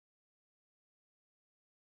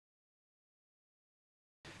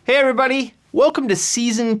Hey everybody, welcome to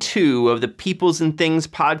Season 2 of the Peoples and Things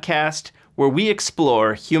podcast, where we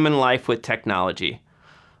explore human life with technology.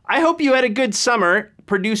 I hope you had a good summer.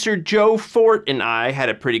 Producer Joe Fort and I had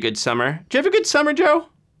a pretty good summer. Did you have a good summer, Joe?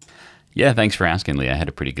 Yeah, thanks for asking, Lee. I had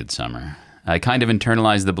a pretty good summer. I kind of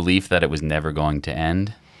internalized the belief that it was never going to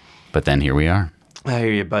end, but then here we are. I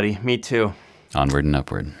hear you, buddy. Me too. Onward and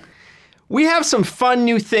upward. We have some fun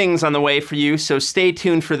new things on the way for you, so stay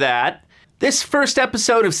tuned for that. This first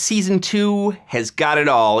episode of Season 2 has got it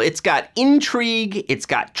all. It's got intrigue, it's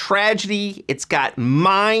got tragedy, it's got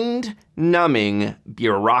mind-numbing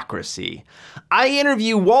bureaucracy. I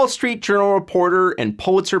interview Wall Street Journal reporter and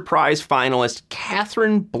Pulitzer Prize finalist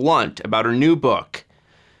Katherine Blunt about her new book,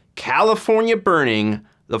 California Burning: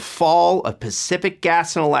 The Fall of Pacific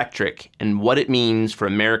Gas and Electric and What It Means for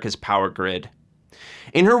America's Power Grid.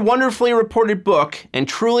 In her wonderfully reported book, and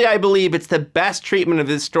truly I believe it's the best treatment of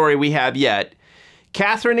this story we have yet,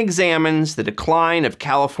 Katherine examines the decline of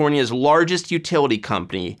California's largest utility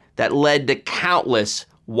company that led to countless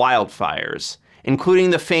wildfires, including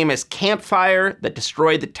the famous Camp Fire that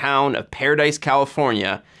destroyed the town of Paradise,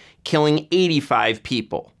 California, killing 85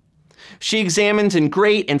 people. She examines in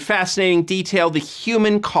great and fascinating detail the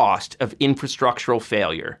human cost of infrastructural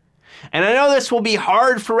failure. And I know this will be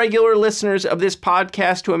hard for regular listeners of this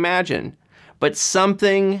podcast to imagine, but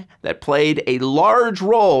something that played a large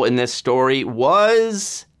role in this story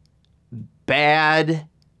was bad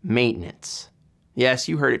maintenance. Yes,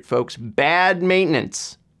 you heard it, folks, bad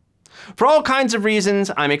maintenance. For all kinds of reasons,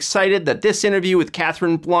 I'm excited that this interview with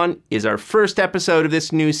Katherine Blunt is our first episode of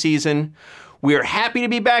this new season. We are happy to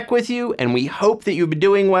be back with you, and we hope that you've been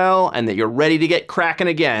doing well and that you're ready to get cracking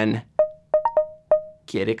again.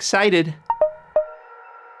 Get excited.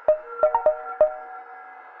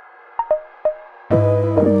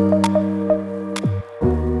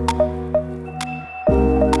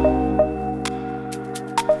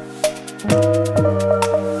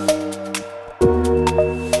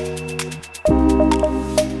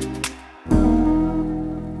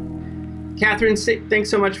 Katherine, thanks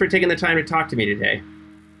so much for taking the time to talk to me today.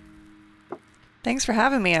 Thanks for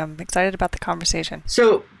having me. I'm excited about the conversation.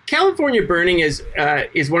 So, California Burning is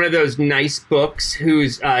one of those nice books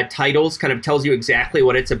whose titles kind of tells you exactly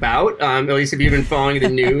what it's about. At least if you've been following the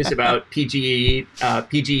news about PG&E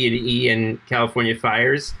and California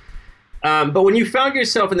fires. But when you found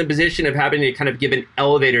yourself in the position of having to kind of give an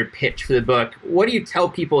elevator pitch for the book, what do you tell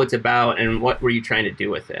people it's about, and what were you trying to do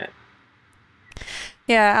with it?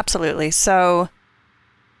 Yeah, absolutely. So,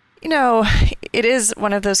 it is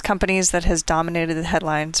one of those companies that has dominated the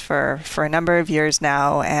headlines for a number of years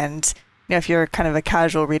now. And, if you're kind of a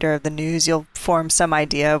casual reader of the news, you'll form some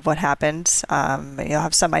idea of what happened. You'll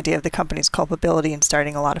have some idea of the company's culpability in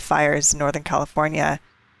starting a lot of fires in Northern California,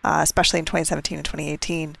 especially in 2017 and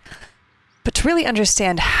 2018. But to really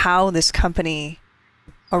understand how this company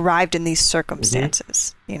arrived in these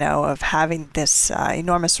circumstances, of having this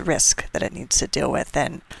enormous risk that it needs to deal with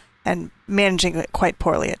and managing it quite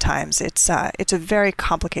poorly at times. It's a very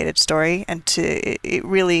complicated story, and it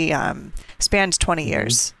really spans 20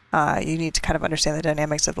 years. You need to kind of understand the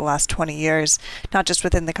dynamics of the last 20 years, not just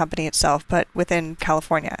within the company itself, but within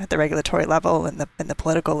California at the regulatory level and the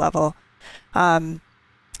political level. And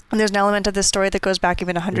there's an element of this story that goes back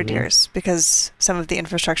even 100 years, because some of the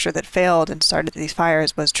infrastructure that failed and started these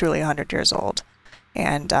fires was truly 100 years old,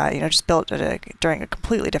 and just built during a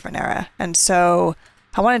completely different era. And so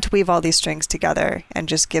I wanted to weave all these strings together and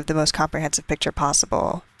just give the most comprehensive picture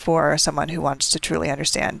possible for someone who wants to truly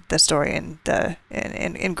understand the story in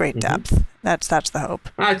great depth. That's the hope.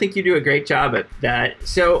 I think you do a great job at that.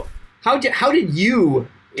 So how did you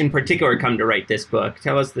in particular come to write this book?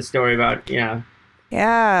 Tell us the story about,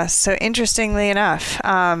 Yeah, so interestingly enough,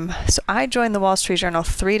 so I joined the Wall Street Journal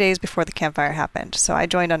 3 days before the Camp Fire happened. So I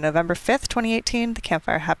joined on November 5th, 2018. The Camp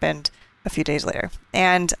Fire happened a few days later.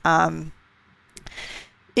 And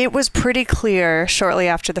it was pretty clear shortly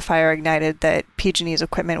after the fire ignited that PG&E's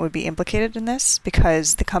equipment would be implicated in this,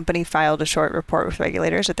 because the company filed a short report with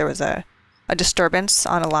regulators that there was a disturbance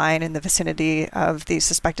on a line in the vicinity of the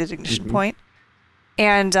suspected ignition point.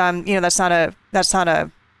 And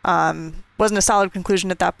wasn't a solid conclusion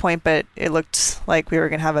at that point, but it looked like we were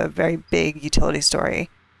going to have a very big utility story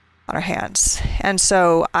on our hands. And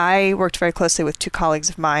so I worked very closely with two colleagues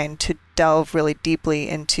of mine to delve really deeply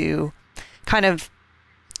into kind of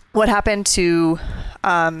what happened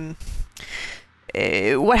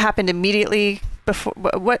immediately before,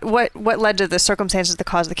 what led to the circumstances that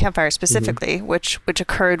caused the Camp Fire specifically, which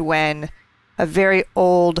occurred when a very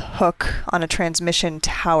old hook on a transmission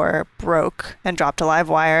tower broke and dropped a live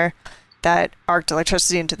wire that arced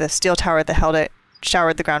electricity into the steel tower that held it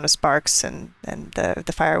showered the ground with sparks, and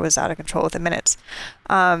the fire was out of control within minutes.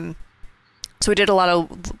 So we did a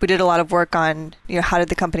lot of work on, how did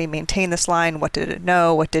the company maintain this line? What did it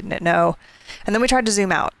know? What didn't it know? And then we tried to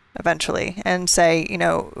zoom out eventually and say,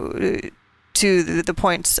 to the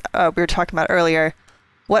points we were talking about earlier,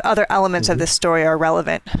 what other elements of this story are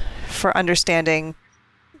relevant for understanding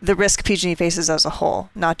the risk PG&E faces as a whole,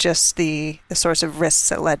 not just the sorts of risks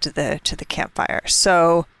that led to the campfire.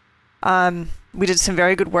 So we did some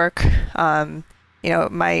very good work.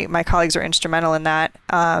 My colleagues were instrumental in that,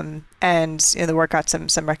 and the work got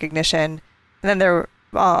some recognition. And then there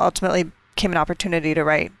ultimately came an opportunity to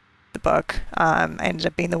write the book. I ended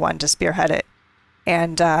up being the one to spearhead it,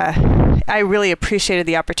 and I really appreciated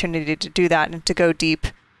the opportunity to do that and to go deep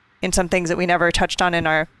in some things that we never touched on in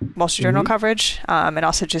our Wall Street Journal coverage, and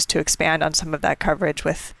also just to expand on some of that coverage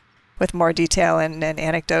with more detail and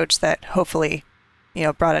anecdotes that hopefully,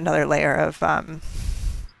 brought another layer of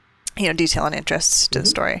detail and interest to the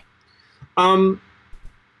story.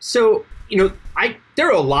 So there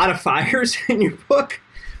are a lot of fires in your book,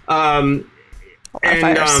 and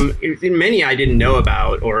many I didn't know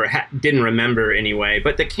about or didn't remember anyway.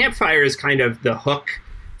 But the campfire is kind of the hook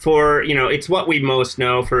for, it's what we most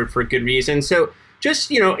know for good reason. So just,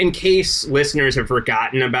 in case listeners have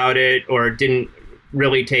forgotten about it or didn't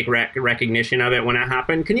really take recognition of it when it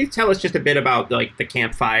happened, can you tell us just a bit about the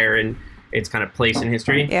campfire and its kind of place in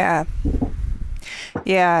history?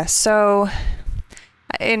 Yeah. So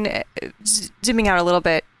in zooming out a little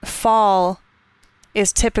bit, fall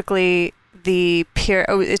is typically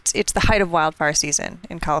it's the height of wildfire season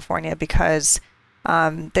in California because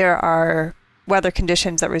there are weather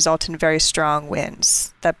conditions that result in very strong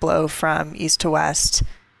winds that blow from east to west.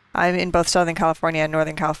 I'm in both Southern California and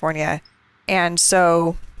Northern California. And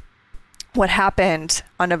so what happened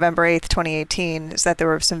on November 8th, 2018 is that there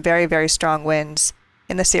were some very, very strong winds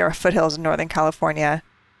in the Sierra foothills in Northern California.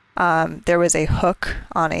 There was a hook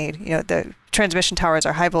on the transmission towers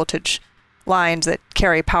are high voltage lines that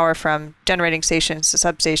carry power from generating stations to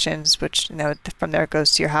substations, which, from there it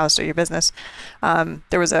goes to your house or your business.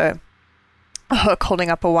 There was a hook holding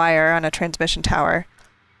up a wire on a transmission tower.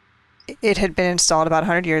 It had been installed about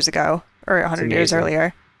 100 years ago, or 100 years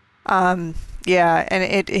earlier. And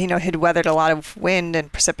it had weathered a lot of wind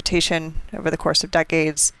and precipitation over the course of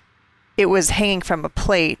decades. It was hanging from a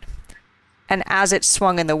plate, and as it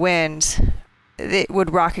swung in the wind, it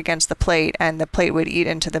would rock against the plate, and the plate would eat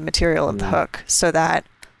into the material of the hook, so that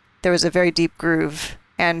there was a very deep groove.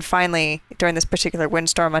 And finally, during this particular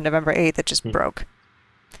windstorm on November 8th, it just broke.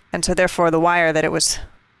 And so therefore the wire that it was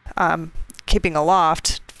keeping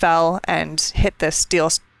aloft fell and hit the steel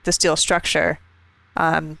structure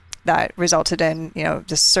that resulted in,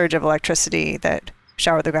 this surge of electricity that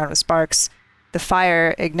showered the ground with sparks. The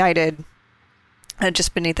fire ignited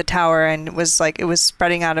just beneath the tower and it was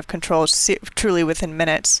spreading out of control truly within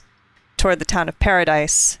minutes toward the town of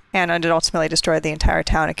Paradise, and it ultimately destroyed the entire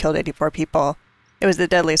town. It killed 84 people. It was the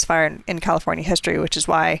deadliest fire in California history, which is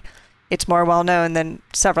why it's more well known than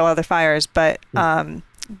several other fires, but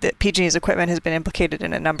the PG&E's equipment has been implicated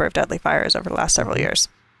in a number of deadly fires over the last several years.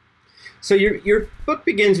 So your book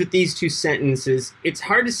begins with these two sentences. It's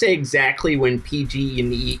hard to say exactly when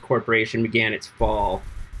PG&E Corporation began its fall.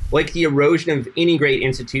 Like the erosion of any great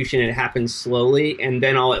institution, it happened slowly, and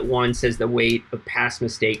then all at once as the weight of past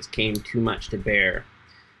mistakes came too much to bear.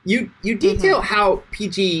 You detail how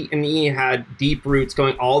PG&E had deep roots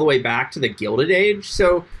going all the way back to the Gilded Age.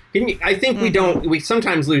 So I think we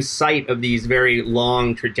sometimes lose sight of these very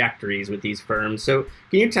long trajectories with these firms. So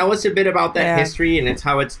can you tell us a bit about that history and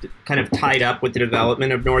how it's kind of tied up with the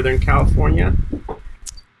development of Northern California?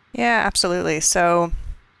 Yeah, absolutely. So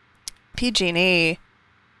PG&E,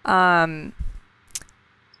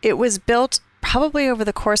 it was built probably over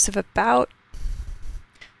the course of about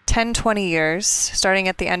 10, 20 years, starting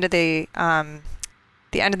at the end of the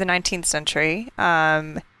 19th century.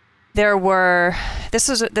 This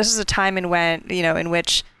is a time in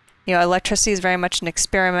which electricity is very much an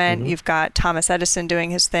experiment. You've got Thomas Edison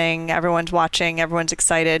doing his thing. Everyone's watching. Everyone's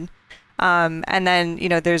excited. And then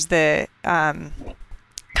there's the kind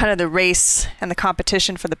of the race and the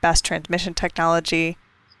competition for the best transmission technology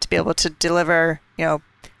to be able to deliver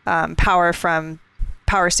power from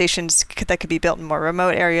power stations that could be built in more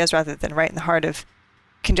remote areas rather than right in the heart of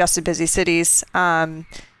congested, busy cities. And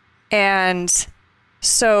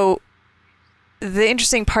so the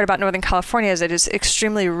interesting part about Northern California is that it's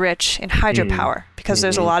extremely rich in hydropower because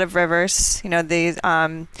there's a lot of rivers,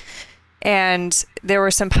 and there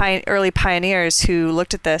were some early pioneers who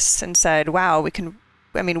looked at this and said, wow, with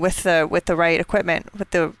the right equipment,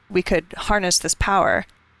 we could harness this power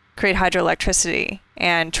create hydroelectricity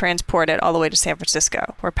and transport it all the way to San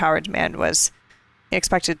Francisco, where power demand was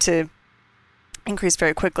expected to increase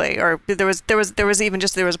very quickly, or there was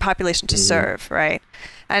a population to serve, right?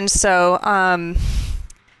 And so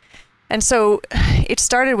it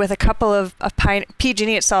started with a couple of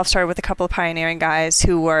PG&E itself started with a couple of pioneering guys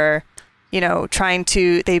who were, trying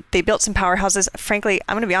to, they built some powerhouses. Frankly,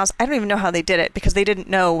 I'm going to be honest, I don't even know how they did it, because they didn't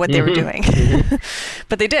know what they were doing,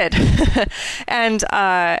 but they did. And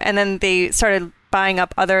then they started buying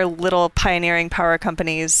up other little pioneering power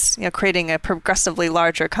companies, creating a progressively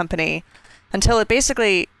larger company until it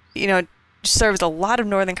basically, serves a lot of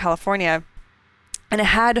Northern California, and it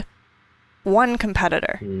had one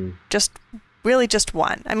competitor, just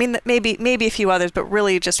one. I mean, maybe a few others, but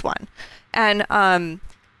really just one. And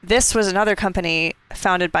this was another company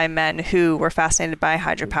founded by men who were fascinated by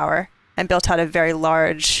hydropower and built out a very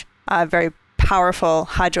large, very powerful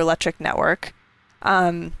hydroelectric network.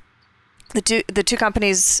 The two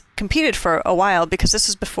companies competed for a while, because this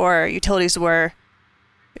was before utilities were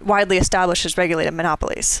widely established as regulated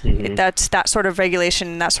monopolies. That sort of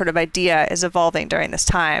regulation, that sort of idea is evolving during this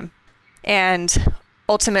time. And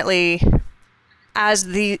ultimately, as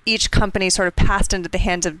each company sort of passed into the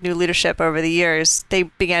hands of new leadership over the years, they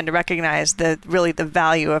began to recognize the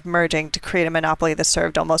value of merging to create a monopoly that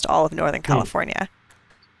served almost all of Northern California.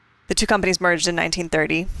 The two companies merged in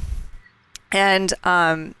 1930. And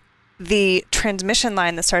the transmission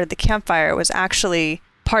line that started the campfire was actually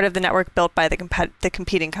part of the network built by the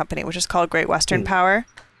competing company, which is called Great Western Power.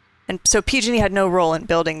 And so PG&E had no role in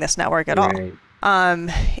building this network at all.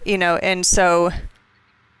 And so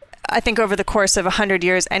I think over the course of 100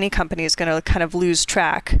 years, any company is going to kind of lose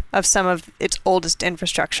track of some of its oldest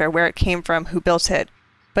infrastructure, where it came from, who built it.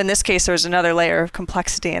 But in this case, there was another layer of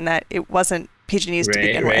complexity in that it wasn't PG&E's to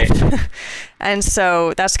begin with. And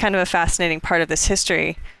so that's kind of a fascinating part of this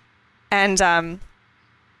history. And, kind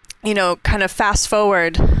of fast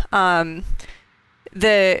forward,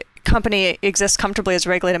 the company exists comfortably as a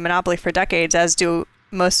regulated monopoly for decades, as do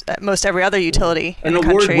most every other utility in the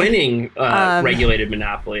country. An award-winning regulated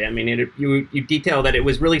monopoly. I mean, you detail that it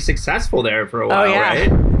was really successful there for a while,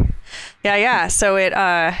 right? Yeah. So it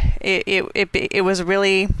was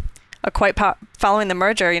really following the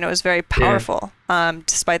merger. It was very powerful,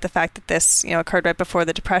 despite the fact that this occurred right before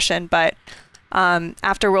the Depression. But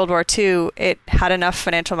after World War II, it had enough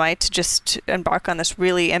financial might to just embark on this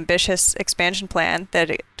really ambitious expansion plan that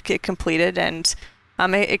it completed, and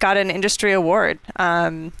it got an industry award.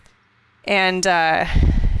 It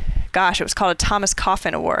was called a Thomas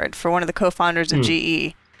Coffin Award for one of the co-founders of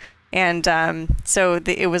GE. And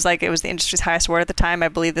it was the industry's highest award at the time. I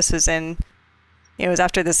believe this was it was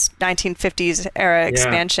after this 1950s era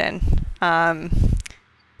expansion. And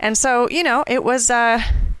so, it was a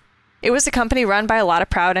company run by a lot of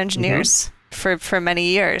proud engineers for many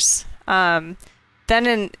years. Then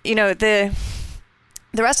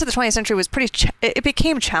the rest of the 20th century was it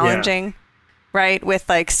became challenging, right? With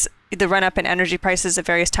the run up in energy prices at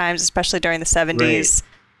various times, especially during the 70s.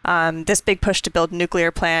 This big push to build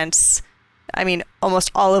nuclear plants, I mean,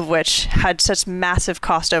 almost all of which had such massive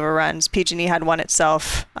cost overruns. PG&E had one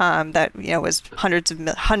itself that was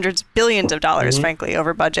hundreds billions of dollars, frankly,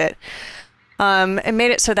 over budget. It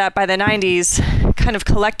made it so that by the 90s, kind of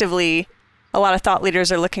collectively, a lot of thought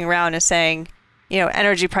leaders are looking around and saying,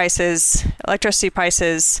 energy prices, electricity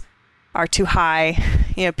prices are too high.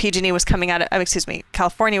 PG&E was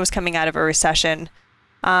California was coming out of a recession.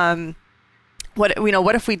 What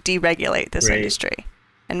if we deregulate this industry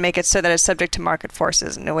and make it so that it's subject to market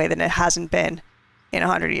forces in a way that it hasn't been in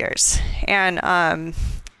 100 years? And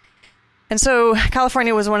so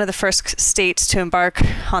California was one of the first states to embark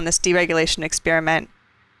on this deregulation experiment.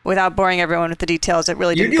 Without boring everyone with the details, it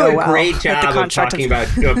really didn't go well. You do a great job of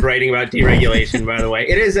writing about deregulation, by the way.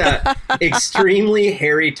 It is a extremely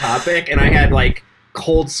hairy topic, and I had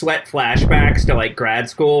cold sweat flashbacks to grad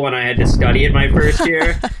school when I had to study it my first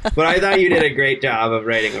year. But I thought you did a great job of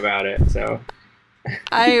writing about it. So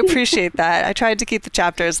I appreciate that. I tried to keep the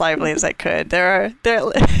chapter as lively as I could. There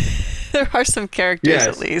are some characters,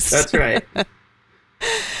 at least. That's right.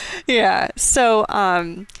 Yeah. So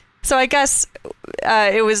I guess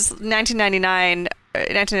it was 1998,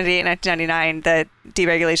 1999 that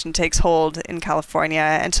deregulation takes hold in California.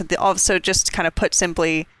 And so also, just kind of put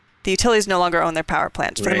simply, the utilities no longer own their power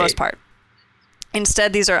plants for the most part.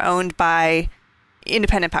 Instead, these are owned by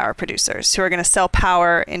independent power producers who are going to sell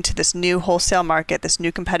power into this new wholesale market, this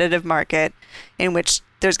new competitive market, in which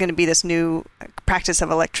there's going to be this new practice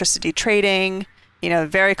of electricity trading,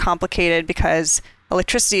 very complicated, because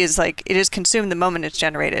electricity is it is consumed the moment it's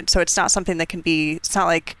generated. So it's not something that can be, it's not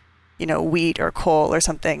like, wheat or coal or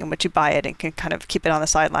something in which you buy it and can kind of keep it on the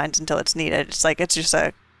sidelines until it's needed. It's just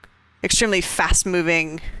a extremely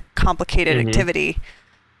fast-moving, complicated activity.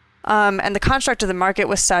 And the construct of the market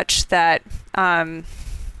was such that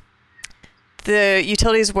the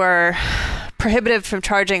utilities were prohibitive from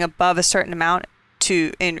charging above a certain amount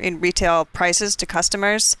in retail prices to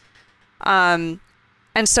customers. And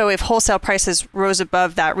so if wholesale prices rose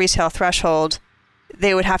above that retail threshold,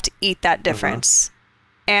 they would have to eat that difference.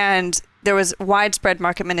 And there was widespread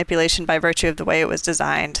market manipulation by virtue of the way it was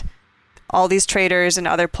designed. All these traders and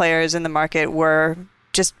other players in the market were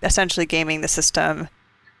just essentially gaming the system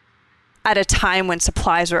at a time when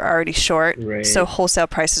supplies were already short. Right. So wholesale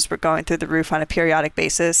prices were going through the roof on a periodic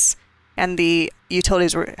basis, and the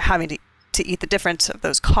utilities were having to eat the difference of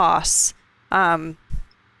those costs.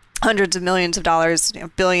 Hundreds of millions of dollars,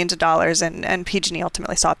 billions of dollars, and PG&E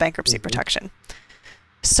ultimately sought bankruptcy protection.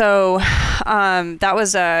 So that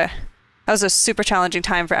was a super challenging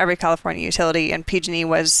time for every California utility, and PG&E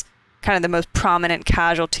was kind of the most prominent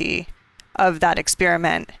casualty of that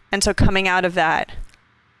experiment. And so coming out of that,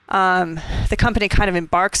 the company kind of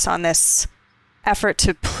embarks on this effort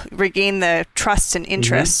to regain the trust and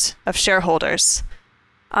interest of shareholders.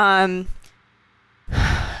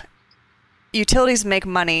 Utilities make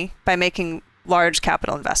money by making large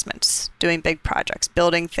capital investments, doing big projects,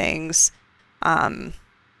 building things, doing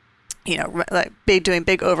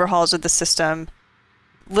big overhauls of the system.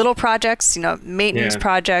 Little projects, maintenance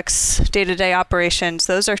projects, day-to-day operations,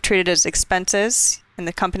 those are treated as expenses, and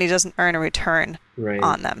the company doesn't earn a return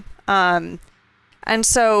on them. And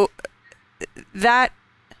so that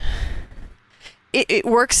it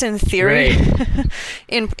works in theory.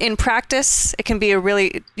 In practice, it can be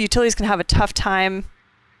utilities can have a tough time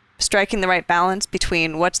striking the right balance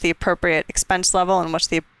between what's the appropriate expense level and what's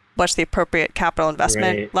the appropriate capital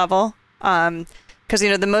investment level. Because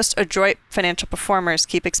the most adroit financial performers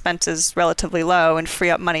keep expenses relatively low and free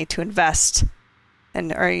up money to invest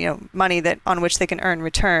and earn money on which they can earn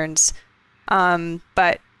returns.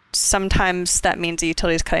 But sometimes that means the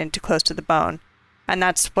utility is cutting too close to the bone. And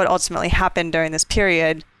that's what ultimately happened during this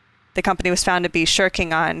period. The company was found to be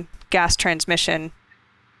shirking on gas transmission,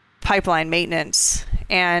 pipeline maintenance,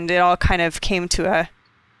 and it all kind of came to a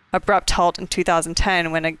abrupt halt in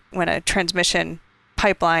 2010 when a transmission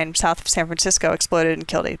pipeline south of San Francisco exploded and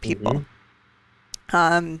killed 8 people.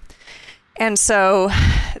 And so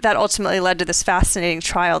that ultimately led to this fascinating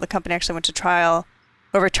trial. The company actually went to trial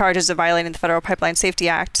over charges of violating the Federal Pipeline Safety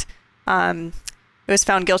Act. It was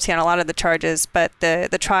found guilty on a lot of the charges, but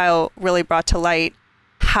the trial really brought to light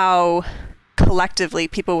how collectively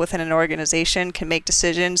people within an organization can make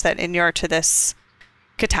decisions that inure to this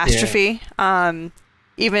catastrophe, even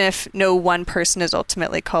if no one person is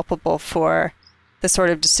ultimately culpable for the sort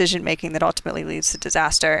of decision making that ultimately leads to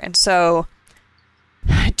disaster. And so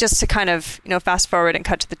just to kind of fast forward and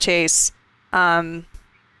cut to the chase, the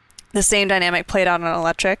same dynamic played out on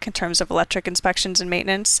electric in terms of electric inspections and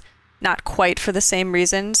maintenance. Not quite for the same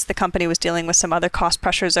reasons. The company was dealing with some other cost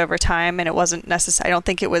pressures over time, and it wasn't necessary. I don't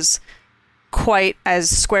think it was quite as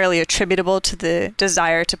squarely attributable to the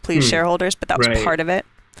desire to please shareholders, but that was part of it.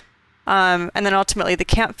 And then ultimately the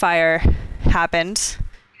Camp Fire happened,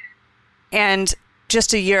 and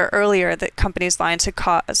just a year earlier, the company's lines had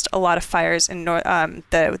caused a lot of fires in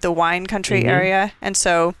the wine country area, and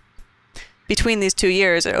so between these 2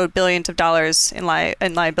 years, it owed billions of dollars in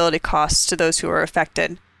liability costs to those who were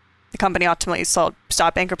affected. The company ultimately sought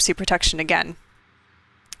bankruptcy protection again.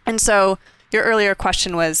 And so your earlier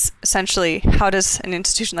question was essentially, how does an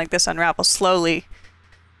institution like this unravel slowly?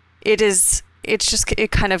 It's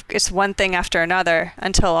one thing after another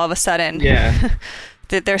until all of a sudden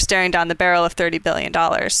that they're staring down the barrel of $30 billion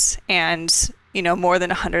and, more than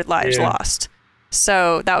 100 lives lost.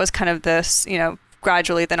 So that was kind of this,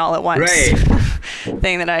 gradually then all at once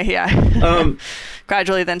thing that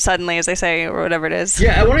gradually then suddenly, as they say, or whatever it is.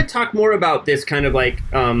 I want to talk more about this kind of like,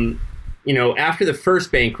 after the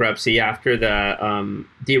first bankruptcy, after the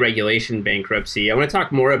deregulation bankruptcy. I want to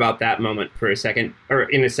talk more about that moment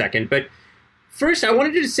in a second. But first, I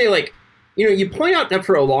wanted to say, like, you point out that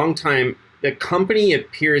for a long time, the company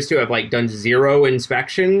appears to have done 0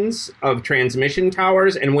 inspections of transmission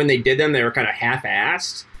towers. And when they did them, they were kind of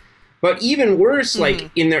half-assed. But even worse,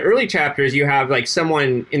 in the early chapters, you have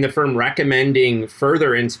someone in the firm recommending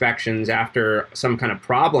further inspections after some kind of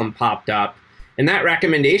problem popped up. And that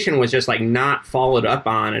recommendation was just not followed up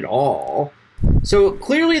on at all. So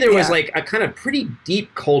clearly there was a kind of pretty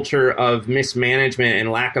deep culture of mismanagement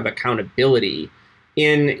and lack of accountability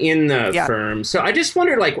in the firm. So I just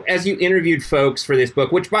wondered, like, as you interviewed folks for this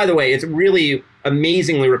book, which, by the way, it's really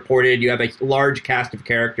amazingly reported. You have a large cast of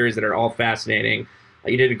characters that are all fascinating.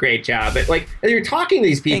 You did a great job. But, like, as you're talking to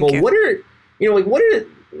these people,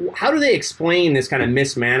 how do they explain this kind of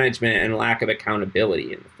mismanagement and lack of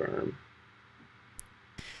accountability in the firm?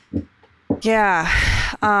 Yeah.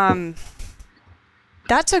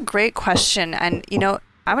 That's a great question. And,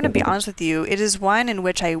 I'm going to be honest with you. It is one in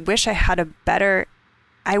which I wish I had better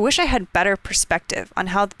perspective on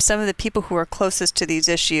how some of the people who are closest to these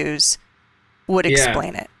issues would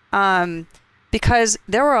explain it. Because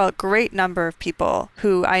there were a great number of people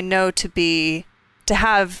who I know to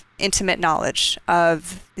have intimate knowledge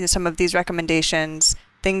of some of these recommendations,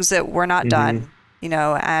 things that were not done,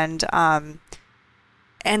 and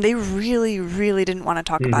they really, really didn't want to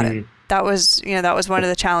talk about it. That was one of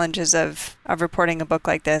the challenges of reporting a book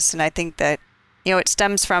like this. And I think that, it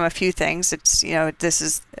stems from a few things. It's, this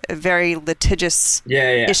is a very litigious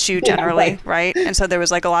issue generally, right? And so there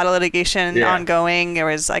was like a lot of litigation ongoing. There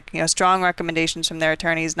was like, strong recommendations from their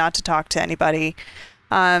attorneys not to talk to anybody.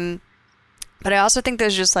 But I also think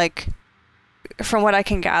there's just like, from what I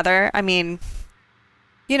can gather, I mean,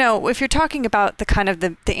 if you're talking about the kind of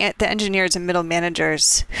the engineers and middle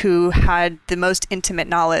managers who had the most intimate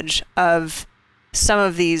knowledge of some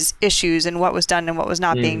of these issues and what was done and what was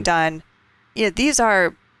not being done, these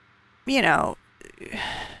are,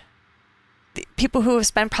 people who have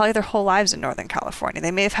spent probably their whole lives in Northern California.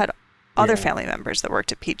 They may have had other family members that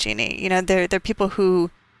worked at PG&E. They're people who,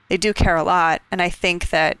 they do care a lot. And I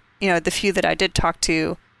think that, the few that I did talk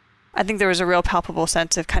to, I think there was a real palpable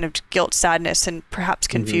sense of kind of guilt, sadness, and perhaps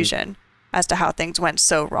confusion as to how things went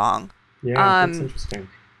so wrong. Yeah, that's interesting.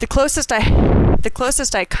 The closest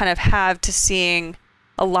I kind of have to seeing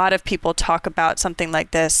a lot of people talk about something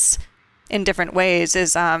like this in different ways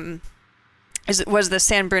was the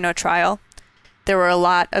San Bruno trial. There were a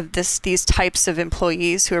lot of these types of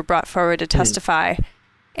employees who were brought forward to testify,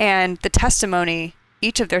 and the testimony,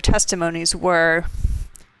 each of their testimonies were,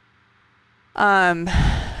 in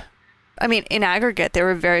aggregate, they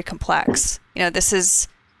were very complex.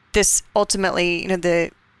 This ultimately,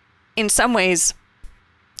 in some ways,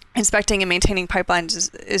 inspecting and maintaining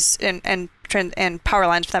pipelines and power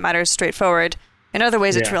lines, for that matter, is straightforward. In other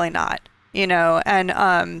ways, it's really not.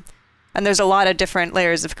 And there's a lot of different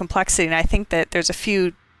layers of complexity. And I think that there's a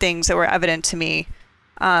few things that were evident to me.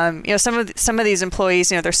 Some of these employees,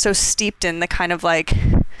 they're so steeped in the kind of like,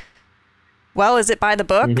 well, is it by the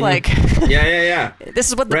book? Like, this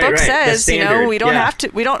is what the book says. We don't have to.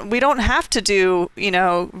 We don't have to do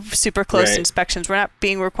super close inspections. We're not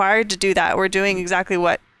being required to do that. We're doing exactly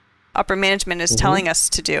what upper management is telling us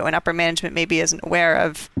to do, and upper management maybe isn't aware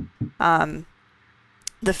of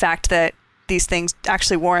the fact that these things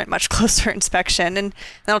actually warrant much closer inspection. And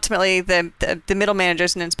ultimately, the middle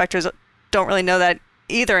managers and inspectors don't really know that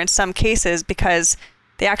either in some cases, because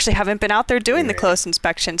they actually haven't been out there doing the close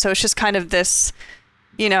inspection. So it's just kind of this,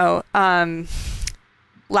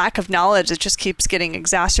 lack of knowledge that just keeps getting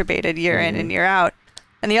exacerbated year in and year out.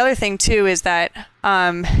 And the other thing too is that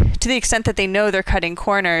to the extent that they know they're cutting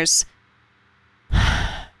corners,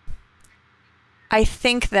 I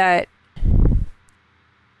think that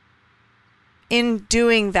in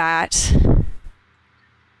doing that,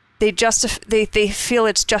 they feel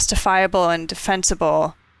it's justifiable and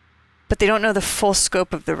defensible, but they don't know the full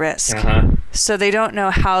scope of the risk. So they don't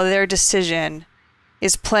know how their decision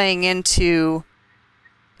is playing into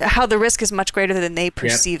how the risk is much greater than they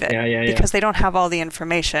perceive it, because they don't have all the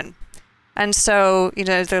information. And so,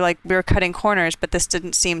 they're like, we were cutting corners, but this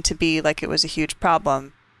didn't seem to be like it was a huge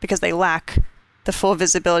problem, because they lack the full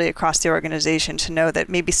visibility across the organization to know that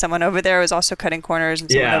maybe someone over there is also cutting corners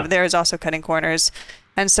and someone over there is also cutting corners.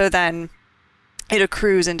 And so then it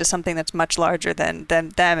accrues into something that's much larger than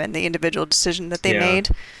them and the individual decision that they made.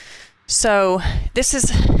 So this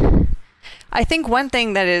is, I think, one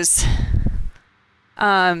thing that is,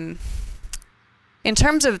 in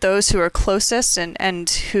terms of those who are closest and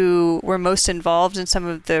who were most involved in some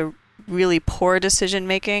of the really poor decision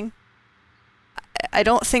making, I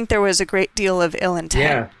don't think there was a great deal of ill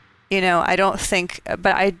intent. I don't think,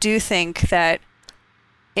 but I do think that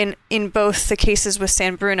in both the cases with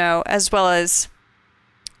San Bruno, as well as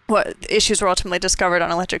what issues were ultimately discovered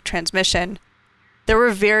on electric transmission, there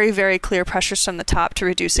were very, very clear pressures from the top to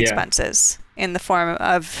reduce expenses in the form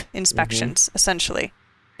of inspections, essentially.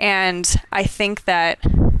 And I think that,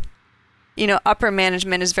 upper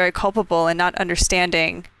management is very culpable in not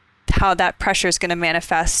understanding how that pressure is going to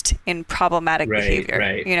manifest in problematic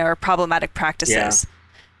behavior, or problematic practices.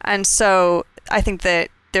 And so I think that,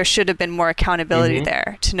 there should have been more accountability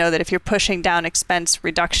there to know that if you're pushing down expense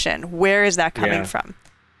reduction, where is that coming from?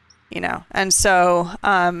 And so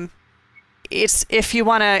it's, if you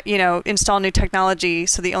want to, install new technology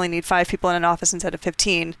so that you only need 5 people in an office instead of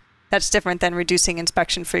 15, that's different than reducing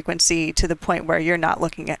inspection frequency to the point where you're not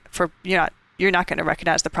going to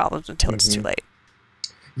recognize the problems until it's too late.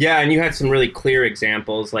 Yeah, and you had some really clear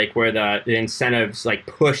examples, like where the incentives like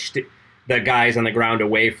pushed the guys on the ground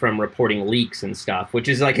away from reporting leaks and stuff, which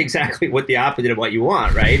is like exactly what the opposite of what you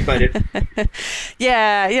want, right? But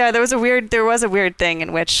yeah, there was a weird thing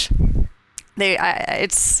in which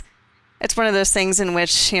it's one of those things in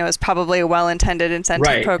which it's probably a well-intended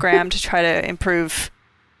incentive program to try to improve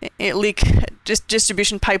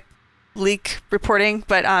distribution pipe leak reporting,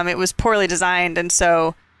 but it was poorly designed, and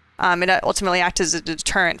so it ultimately acted as a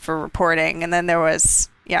deterrent for reporting, and then there was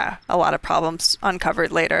a lot of problems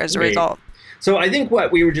uncovered later as a result. So I think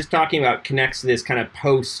what we were just talking about connects to this kind of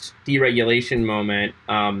post-deregulation moment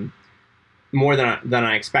more than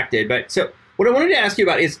I expected. But so what I wanted to ask you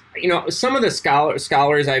about is, some of the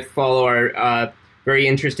scholars I follow are very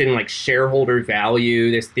interested in like shareholder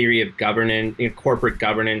value, this theory of governance, corporate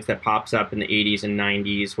governance that pops up in the 80s and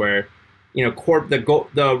 90s, where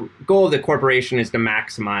the goal of the corporation is to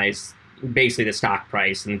maximize basically the stock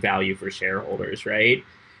price and value for shareholders, right?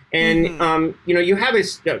 And you have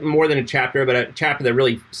more than a chapter, but a chapter that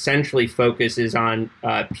really centrally focuses on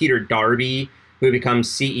Peter Darby, who becomes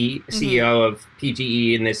CEO of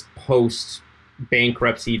PGE in this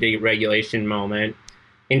post-bankruptcy deregulation moment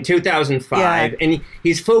in 2005, and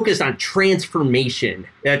he's focused on transformation.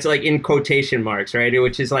 That's like in quotation marks, right?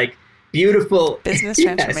 Which is like beautiful business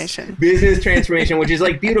transformation. Business transformation, which is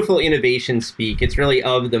like beautiful innovation speak. It's really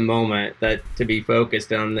of the moment that to be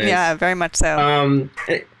focused on this. Yeah, very much so.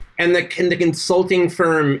 And the consulting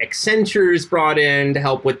firm Accenture is brought in to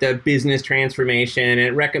help with the business transformation, and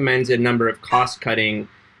it recommends a number of cost-cutting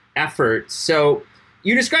efforts. So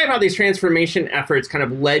you describe how these transformation efforts kind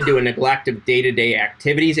of led to a neglect of day-to-day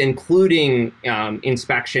activities, including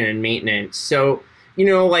inspection and maintenance. So, do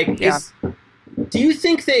you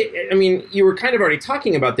think you were kind of already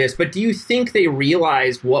talking about this, but do you think they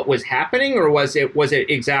realized what was happening, or was it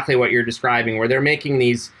exactly what you're describing, where they're making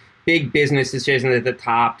these big business decisions at the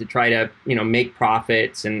top to try to, make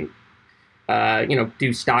profits and,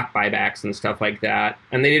 do stock buybacks and stuff like that,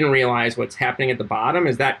 and they didn't realize what's happening at the bottom?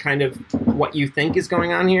 Is that kind of what you think is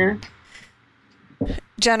going on here?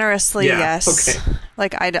 Generously, yes. Okay.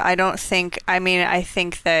 Like, I don't think, I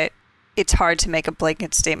think that it's hard to make a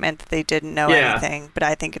blanket statement that they didn't know anything, but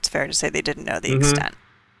I think it's fair to say they didn't know the extent.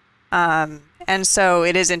 And so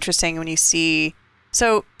it is interesting when you see,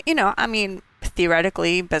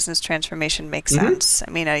 theoretically, business transformation makes sense.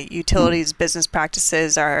 Utilities business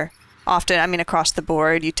practices are often, across the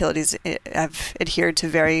board, utilities have adhered to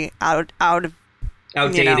very outdated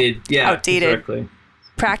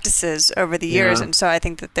practices over the years. And so I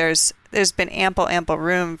think that there's been ample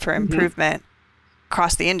room for improvement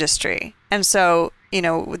across the industry. And so,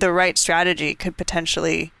 the right strategy could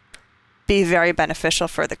potentially be very beneficial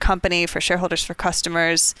for the company, for shareholders, for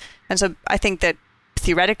customers. And so I think that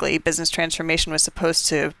theoretically business transformation was supposed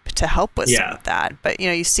to help with some of that. But,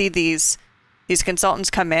 you see these consultants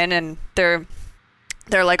come in and they're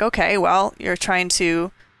like, okay, well, you're trying to,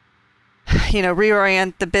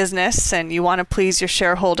 reorient the business and you want to please your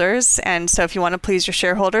shareholders. And so if you want to please your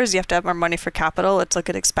shareholders, you have to have more money for capital. Let's look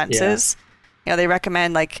at expenses. They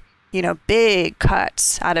recommend big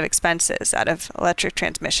cuts out of expenses, out of electric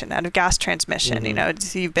transmission, out of gas transmission.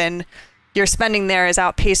 Your spending there has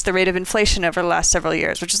outpaced the rate of inflation over the last several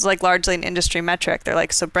years, which is largely an industry metric. They're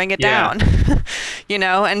like, so bring it down,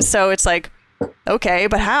 and so it's like, okay,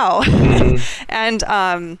 but how? And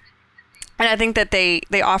I think that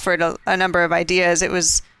they offered a number of ideas. It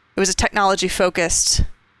was a technology focused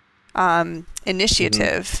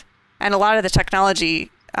initiative, and a lot of the technology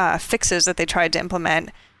fixes that they tried to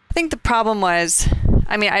implement, I think the problem was,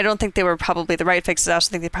 I don't think they were probably the right fixes. I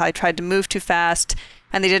also think they probably tried to move too fast,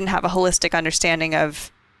 and they didn't have a holistic understanding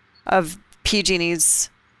of PG&E's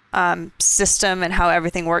system and how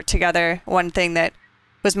everything worked together. One thing that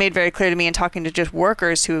was made very clear to me in talking to just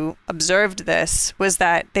workers who observed this was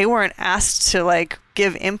that they weren't asked to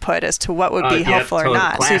give input as to what would be helpful or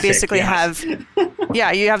not. Classic, so you basically have,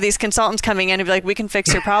 you have these consultants coming in and be like, we can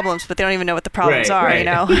fix your problems, but they don't even know what the problems are, Right.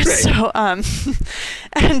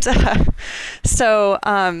 So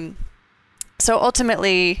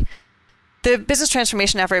ultimately, the business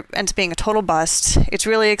transformation effort ends up being a total bust. It's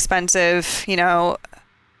really expensive, in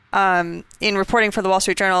reporting for the Wall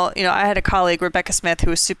Street Journal. I had a colleague, Rebecca Smith, who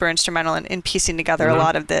was super instrumental in piecing together a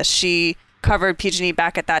lot of this. She covered PG&E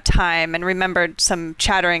back at that time and remembered some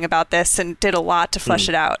chattering about this and did a lot to flesh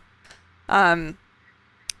it out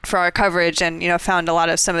for our coverage, and found a lot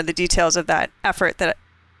of some of the details of that effort that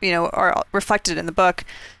are reflected in the book.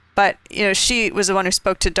 But she was the one who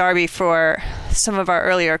spoke to Darby for some of our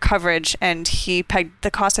earlier coverage, and he pegged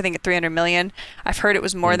the cost, I think, at $300 million. I've heard it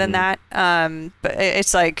was more than that, but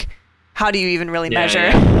it's like, how do you even really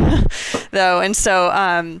measure, though? And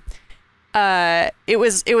so it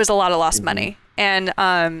was a lot of lost money, and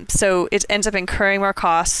so it ends up incurring more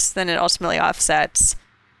costs than it ultimately offsets.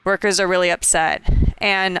 Workers are really upset,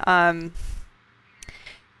 and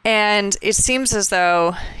it seems as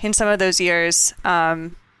though in some of those years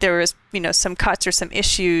there was some cuts or some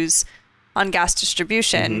issues on gas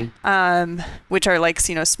distribution, which are like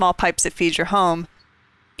small pipes that feed your home.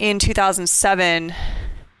 In 2007,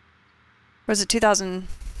 was it 2007,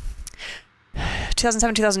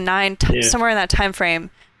 2009, somewhere in that time frame,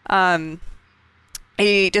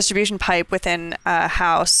 a distribution pipe within a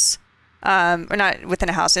house, or not within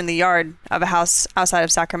a house, in the yard of a house outside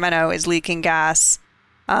of Sacramento is leaking gas.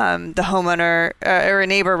 The homeowner or a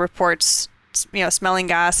neighbor reports, smelling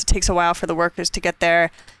gas. It takes a while for the workers to get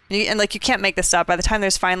there. And you can't make this up. By the time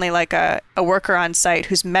there's finally like a worker on site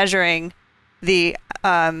who's measuring the,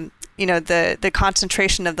 the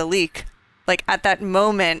concentration of the leak, like at that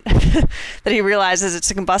moment that he realizes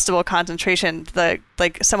it's a combustible concentration,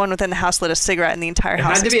 someone within the house lit a cigarette and the entire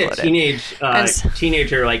house exploded. It had to be a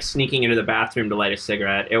teenager like sneaking into the bathroom to light a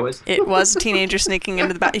cigarette. It was a teenager sneaking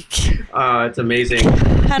into the bathroom. It's amazing.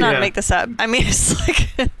 Cannot make this up. I mean, it's like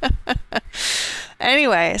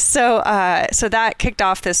anyway. So that kicked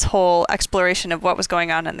off this whole exploration of what was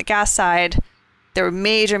going on the gas side. There were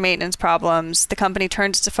major maintenance problems. The company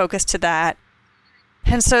turns its focus to that.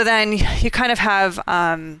 And so then you kind of have,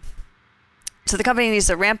 so the company needs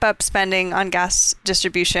to ramp up spending on gas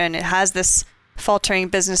distribution. It has this faltering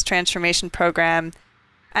business transformation program.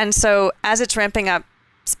 And so as it's ramping up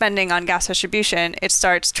spending on gas distribution, it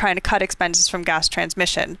starts trying to cut expenses from gas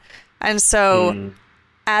transmission. And so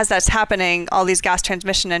as that's happening, all these gas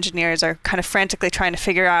transmission engineers are kind of frantically trying to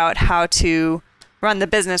figure out how to run the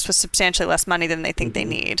business with substantially less money than they think they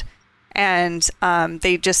need. And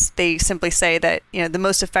they simply say that the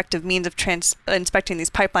most effective means of inspecting these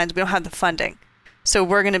pipelines, we don't have the funding, so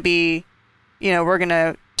we're going to be, we're going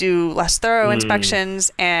to do less thorough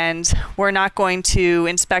inspections, and we're not going to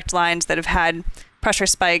inspect lines that have had pressure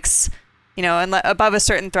spikes, and above a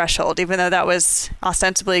certain threshold, even though that was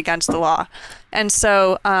ostensibly against the law. And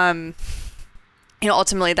so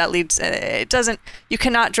ultimately that leads, you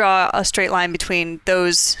cannot draw a straight line between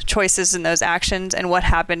those choices and those actions and what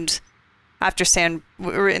happened after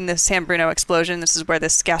in the San Bruno explosion. This is where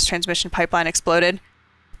this gas transmission pipeline exploded.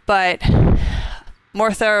 But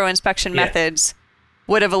more thorough inspection methods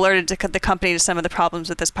would have alerted the company to some of the problems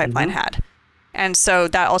that this pipeline had. And so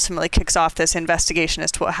that ultimately kicks off this investigation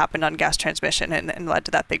as to what happened on gas transmission and led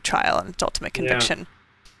to that big trial and its ultimate conviction.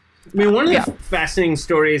 I mean, one of the fascinating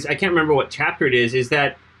stories, I can't remember what chapter it is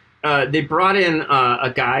that they brought in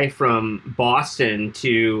a guy from Boston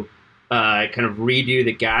to kind of redo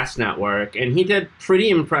the gas network, and he did pretty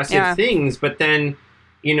impressive things, but then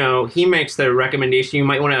he makes the recommendation you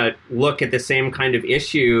might want to look at the same kind of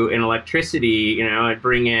issue in electricity, and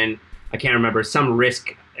bring in, I can't remember, some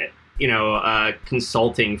risk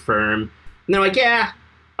consulting firm, and they're like,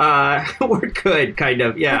 we're good, kind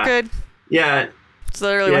of. We're good. It's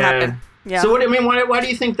literally what happened. So why do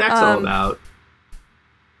you think that's all about?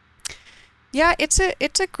 It's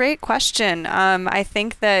a great question. I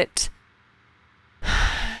think that,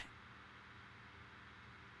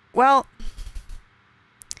 well,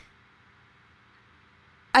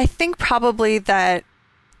 I think probably that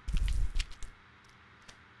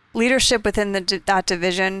leadership within that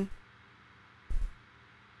division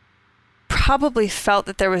probably felt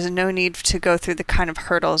that there was no need to go through the kind of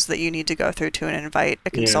hurdles that you need to go through to invite a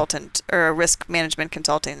consultant or a risk management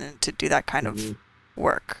consultant to do that kind of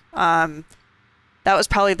work. That was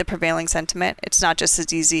probably the prevailing sentiment. It's not just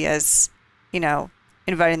as easy as,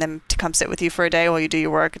 inviting them to come sit with you for a day while you do your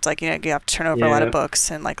work. It's like, you have to turn over a lot of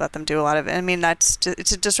books and let them do a lot of it. I mean, it's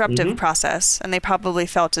a disruptive process, and they probably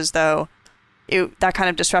felt as though that kind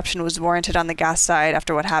of disruption was warranted on the gas side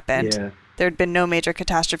after what happened. There had been no major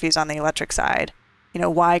catastrophes on the electric side.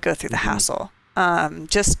 Why go through the hassle?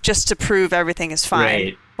 Just to prove everything is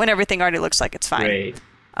fine when everything already looks like it's fine.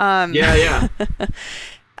 There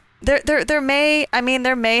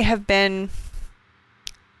may have been.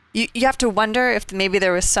 You have to wonder if maybe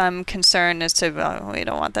there was some concern as to we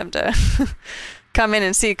don't want them to come in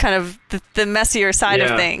and see kind of the messier side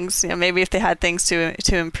of things. Maybe if they had things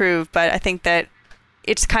to improve. But I think that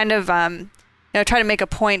it's kind of, try to make a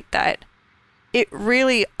point that it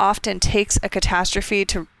really often takes a catastrophe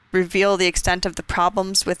to reveal the extent of the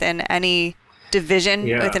problems within any division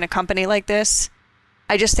within a company like this.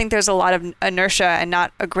 I just think there's a lot of inertia and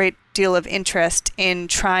not a great deal of interest in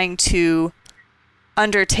trying to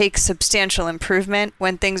undertake substantial improvement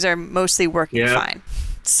when things are mostly working fine.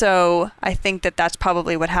 So I think that that's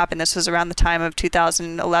probably what happened. This was around the time of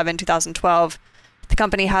 2011, 2012. The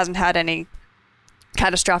company hasn't had any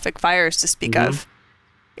catastrophic fires to speak of.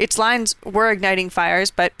 Its lines were igniting fires,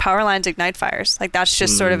 but power lines ignite fires. Like, that's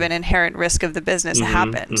just sort of an inherent risk of the business. It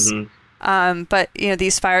happens. But,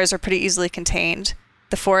 these fires are pretty easily contained.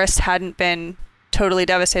 The forest hadn't been totally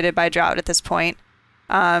devastated by drought at this point.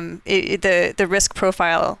 The risk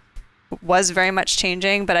profile was very much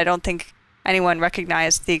changing, but I don't think anyone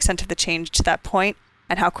recognized the extent of the change to that point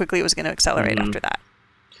and how quickly it was going to accelerate after that.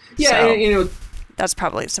 Yeah, so, and, that's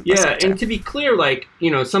probably some. Yeah, and to be clear,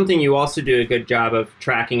 something you also do a good job of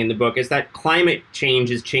tracking in the book is that climate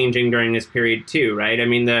change is changing during this period too, right? I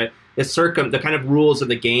mean, the kind of rules of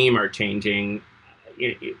the game are changing.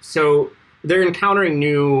 So they're encountering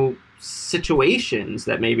new situations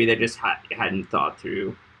that maybe they just hadn't thought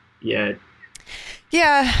through yet.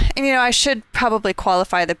 Yeah, and I should probably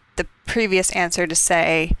qualify the previous answer to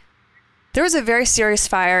say there was a very serious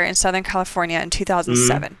fire in Southern California in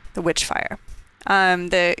 2007, the Witch Fire.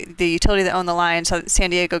 The utility that owned the line, San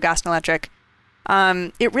Diego Gas and Electric,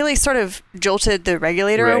 it really sort of jolted the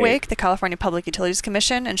regulator awake, the California Public Utilities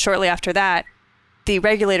Commission, and shortly after that, the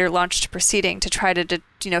regulator launched a proceeding to try to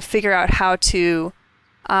figure out how to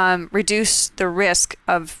reduce the risk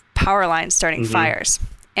of power lines starting fires.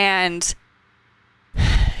 And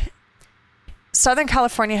Southern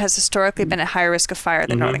California has historically been at higher risk of fire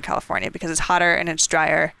than Northern California because it's hotter and it's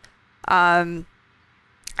drier. And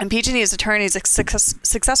PG&E's attorneys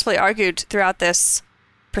successfully argued throughout this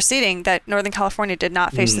proceeding that Northern California did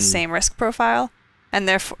not face the same risk profile, and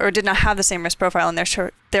therefore did not have the same risk profile, and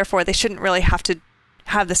therefore they shouldn't really have to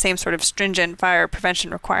have the same sort of stringent fire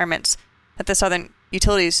prevention requirements that the Southern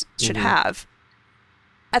utilities should have.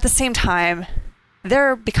 At the same time,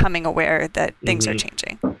 they're becoming aware that things are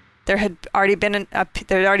changing. There had already been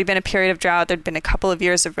a period of drought. There'd been a couple of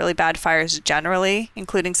years of really bad fires generally,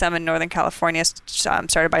 including some in Northern California,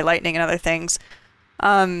 started by lightning and other things.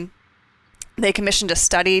 They commissioned a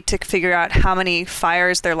study to figure out how many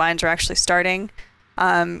fires their lines are actually starting.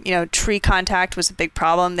 Tree contact was a big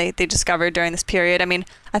problem they discovered during this period. I mean,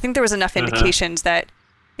 I think there was enough indications that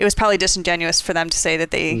it was probably disingenuous for them to say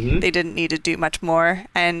that they didn't need to do much more.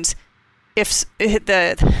 And if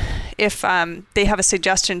they have a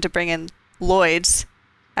suggestion to bring in Lloyd's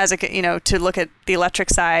as to look at the electric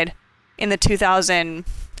side in the 2011-12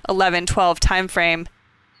 timeframe,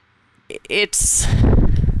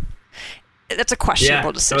 that's a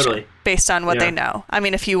questionable decision based on what they know. I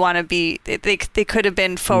mean, if you want to be, they could have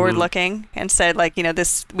been forward looking and said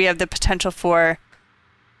we have the potential for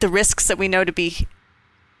the risks that we know to be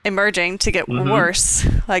emerging to get worse.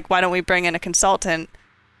 Like, why don't we bring in a consultant?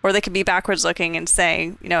 Or they could be backwards looking and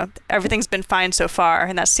saying, everything's been fine so far,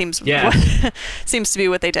 and that seems seems to be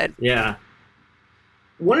what they did. Yeah.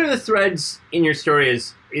 One of the threads in your story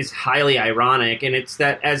is highly ironic, and it's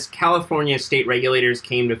that as California state regulators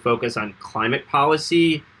came to focus on climate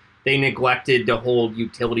policy, they neglected to hold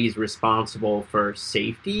utilities responsible for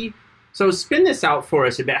safety. So spin this out for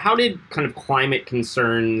us a bit. How did kind of climate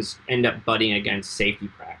concerns end up butting against safety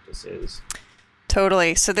practices?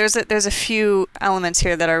 Totally. So there's a few elements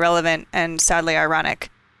here that are relevant and sadly ironic.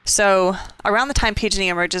 So around the time PG&E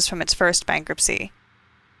emerges from its first bankruptcy,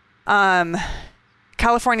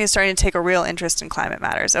 California is starting to take a real interest in climate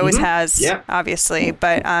matters. Always has, obviously,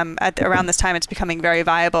 but around this time it's becoming very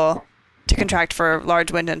viable to contract for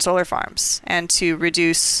large wind and solar farms and to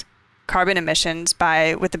reduce carbon emissions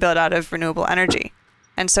with the build out of renewable energy.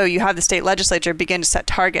 And so you have the state legislature begin to set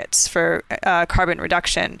targets for carbon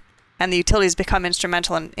reduction. And the utilities become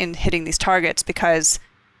instrumental in hitting these targets because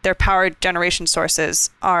their power generation sources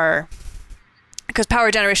because power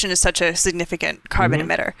generation is such a significant carbon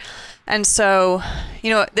emitter. And so,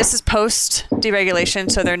 this is post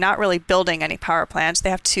deregulation, so they're not really building any power plants. They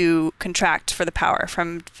have to contract for the power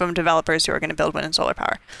from developers who are going to build wind and solar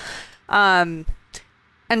power. And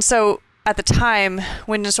so at the time,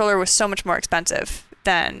 wind and solar was so much more expensive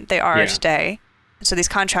than they are today. So these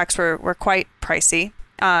contracts were quite pricey.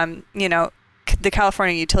 The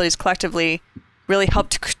California utilities collectively really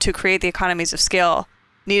helped to create the economies of scale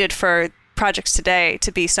needed for projects today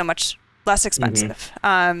to be so much less expensive.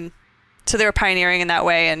 So they were pioneering in that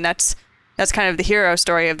way, and that's kind of the hero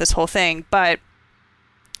story of this whole thing. But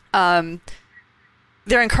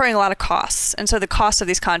they're incurring a lot of costs, and so the costs of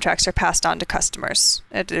these contracts are passed on to customers.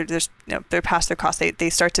 They're passed their costs. They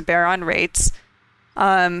start to bear on rates.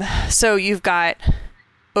 So you've got,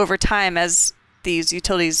 over time, as these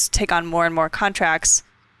utilities take on more and more contracts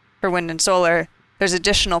for wind and solar, there's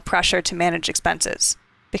additional pressure to manage expenses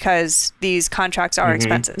because these contracts are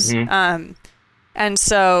expenses. And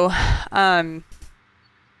so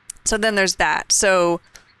then there's that. So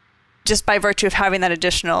just by virtue of having that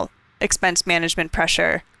additional expense management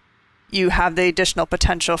pressure, you have the additional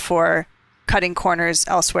potential for cutting corners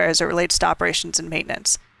elsewhere as it relates to operations and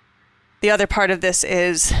maintenance. The other part of this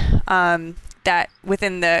is that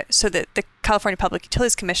the California Public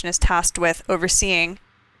Utilities Commission is tasked with overseeing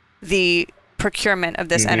the procurement of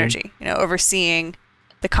this energy, overseeing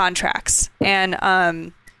the contracts.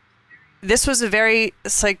 And this was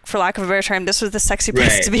for lack of a better term, this was the sexy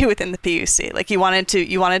place to be within the PUC. Like you wanted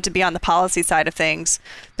to be on the policy side of things.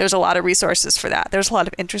 There's a lot of resources for that. There's a lot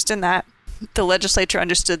of interest in that. The legislature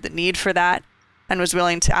understood the need for that and was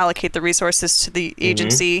willing to allocate the resources to the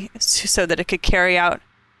agency so that it could carry out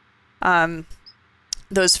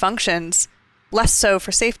those functions, less so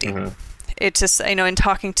for safety. It just, in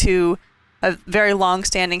talking to a very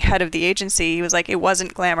long-standing head of the agency, he was like, it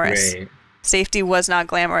wasn't glamorous. Safety was not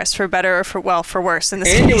glamorous, for better or for worse. In this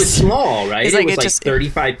case. It was small, right? It was like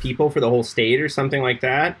 35 people for the whole state or something like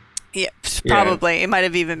that. Yeah, probably. It might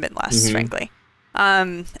have even been less, frankly.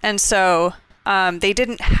 And so they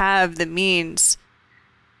didn't have the means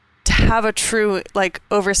to have a true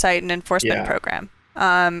oversight and enforcement program.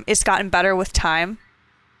 It's gotten better with time,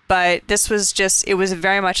 but this was it was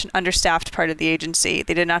very much an understaffed part of the agency.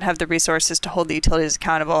 They did not have the resources to hold the utilities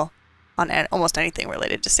accountable on almost anything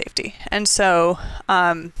related to safety. And so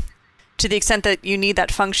to the extent that you need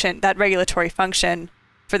that function, that regulatory function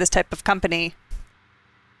for this type of company,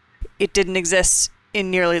 it didn't exist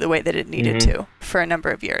in nearly the way that it needed to for a number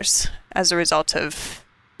of years as a result of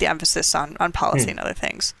the emphasis on policy and other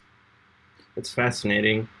things. That's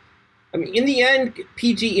fascinating. I mean, in the end,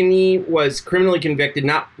 PG&E was criminally convicted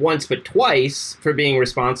not once but twice for being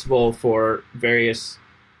responsible for various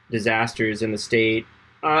disasters in the state.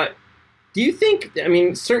 Do you think,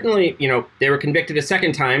 certainly, they were convicted a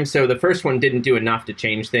second time, so the first one didn't do enough to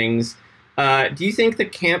change things. Do you think the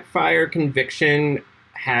Camp Fire conviction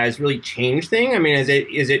has really changed things?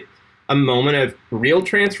 Is it a moment of real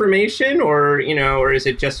transformation, or is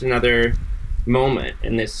it just another moment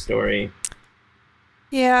in this story?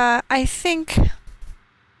 Yeah, I think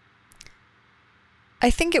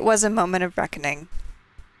it was a moment of reckoning.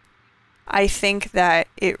 I think that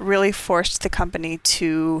it really forced the company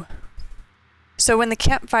to... So when the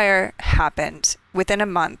Camp Fire happened, within a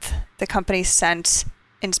month, the company sent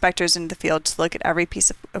inspectors into the field to look at every piece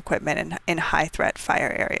of equipment in high-threat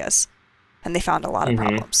fire areas. And they found a lot of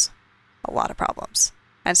problems. A lot of problems.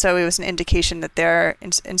 And so it was an indication that their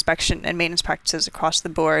inspection and maintenance practices across the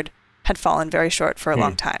board had fallen very short for a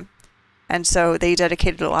long time. And so they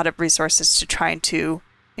dedicated a lot of resources to trying to,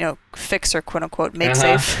 fix or quote-unquote make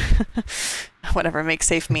safe, whatever make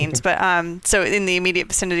safe means. But so in the immediate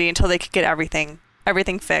vicinity until they could get everything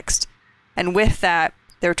fixed. And with that,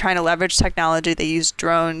 they were trying to leverage technology. They used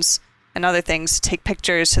drones and other things to take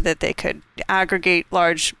pictures so that they could aggregate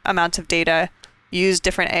large amounts of data, use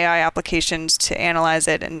different AI applications to analyze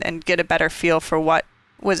it and get a better feel for what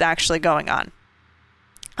was actually going on.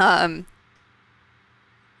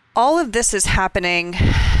 All of this is happening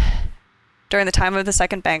during the time of the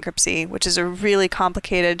second bankruptcy, which is a really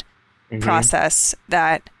complicated process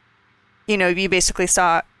that, you basically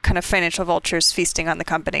saw kind of financial vultures feasting on the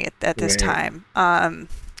company at this time. The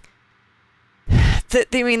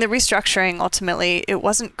restructuring ultimately, it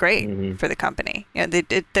wasn't great for the company.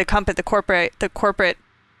 The corporate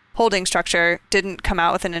holding structure didn't come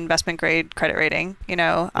out with an investment grade credit rating,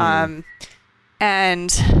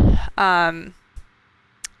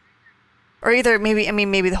 or either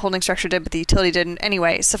maybe the holding structure did, but the utility didn't.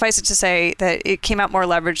 Anyway, suffice it to say that it came out more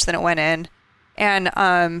leveraged than it went in.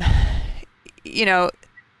 And,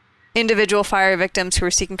 individual fire victims who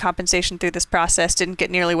were seeking compensation through this process didn't get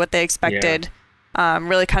nearly what they expected.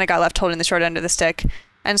 Really kind of got left holding the short end of the stick.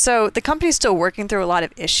 And so the company's still working through a lot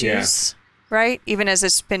of issues, right? Even as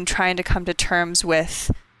it's been trying to come to terms with,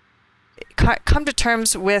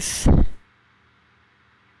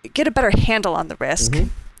 get a better handle on the risk,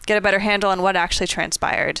 get a better handle on what actually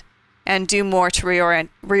transpired, and do more to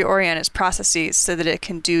reorient its processes so that it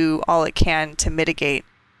can do all it can to mitigate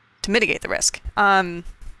the risk.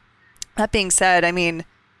 That being said,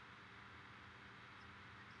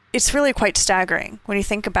 it's really quite staggering when you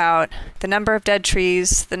think about the number of dead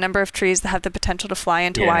trees, the number of trees that have the potential to fly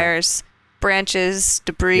into wires, branches,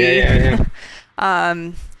 debris.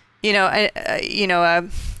 You know,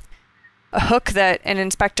 a hook that an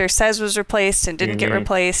inspector says was replaced and didn't get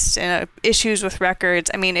replaced, and issues with records.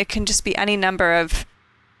 I mean, it can just be any number of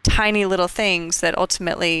tiny little things that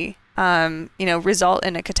ultimately, result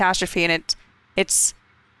in a catastrophe. And it's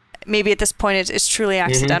maybe at this point it's truly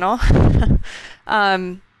accidental.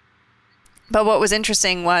 But what was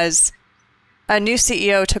interesting was a new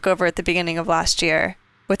CEO took over at the beginning of last year.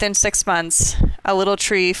 Within 6 months, a little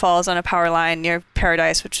tree falls on a power line near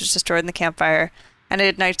Paradise, which was destroyed in the Camp Fire, and it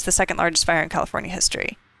ignites the second largest fire in California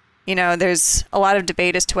history. You know, there's a lot of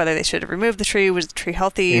debate as to whether they should have removed the tree. Was the tree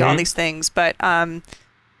healthy? All these things. But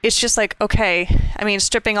it's just like, okay, I mean,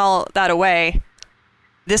 stripping all that away,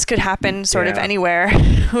 this could happen sort of anywhere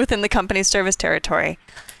within the company's service territory.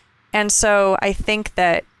 And so I think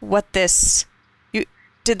that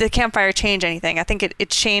did the Camp Fire change anything? I think it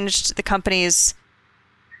changed the company's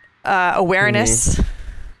awareness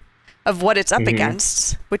of what it's up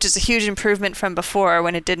against, which is a huge improvement from before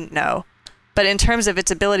when it didn't know. But in terms of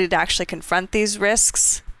its ability to actually confront these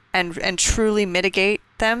risks and truly mitigate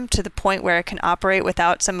them to the point where it can operate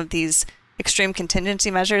without some of these extreme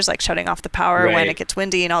contingency measures, like shutting off the power when it gets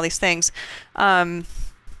windy and all these things, I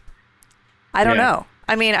don't know.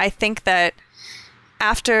 I mean, I think that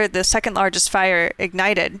after the second largest fire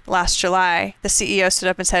ignited last July, the CEO stood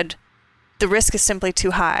up and said, the risk is simply too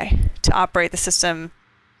high to operate the system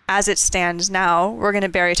as it stands now. We're going to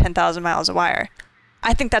bury 10,000 miles of wire.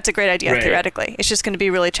 I think that's a great idea theoretically. It's just going to be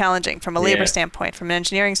really challenging from a labor standpoint, from an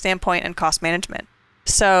engineering standpoint, and cost management.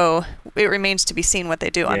 So it remains to be seen what they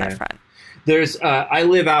do on that front. There's I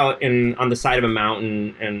live out on the side of a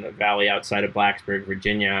mountain in a valley outside of Blacksburg,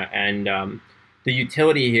 Virginia, and the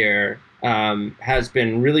utility here has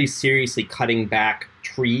been really seriously cutting back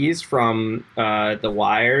trees from the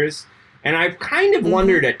wires. And I've kind of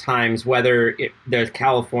wondered at times whether the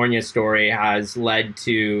California story has led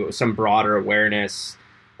to some broader awareness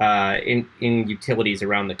in utilities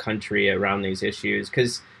around the country around these issues.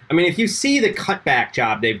 Because, I mean, if you see the cutback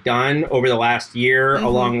job they've done over the last year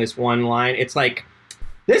along this one line, it's like,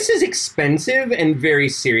 this is expensive and very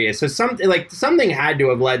serious. So something had to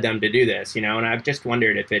have led them to do this, you know. And I've just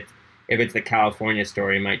wondered if it's the California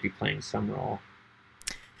story might be playing some role.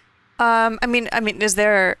 I mean, is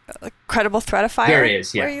there a credible threat of fire there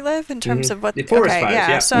is, where you live in terms of what? The forest fires,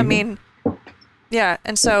 yeah. So I mean,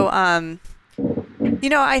 and so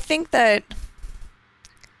I think that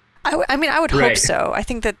I would hope so. I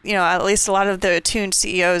think that at least a lot of the attuned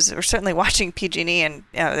CEOs are certainly watching PG&E, and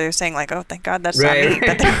they're saying like, oh, thank God that's not me.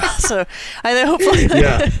 But they're also, hopefully,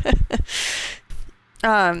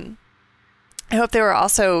 I hope they were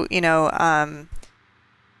also,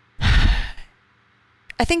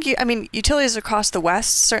 I think utilities across the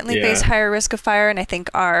West certainly face higher risk of fire, and I think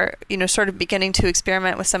are sort of beginning to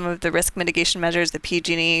experiment with some of the risk mitigation measures that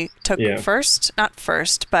PG&E took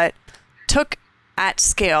but took at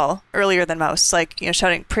scale earlier than most, like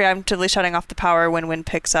preemptively shutting off the power when wind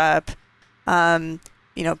picks up,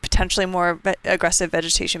 potentially more aggressive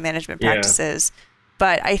vegetation management practices.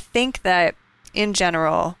 But I think that in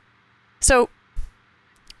general, so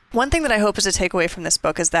one thing that I hope is a takeaway from this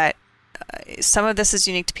book is that some of this is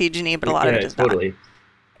unique to PG&E, but a lot of it is not.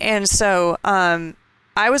 And so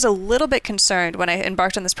I was a little bit concerned when I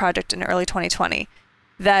embarked on this project in early 2020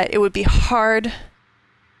 that it would be hard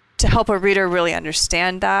to help a reader really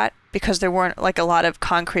understand that, because there weren't like a lot of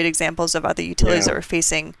concrete examples of other utilities that were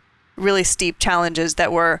facing really steep challenges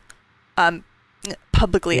that were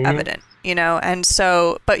publicly evident, And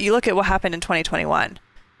so, but you look at what happened in 2021.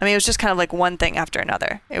 I mean, it was just kind of like one thing after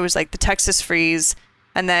another. It was like the Texas freeze,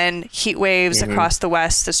 and then heat waves across the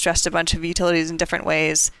West that stressed a bunch of utilities in different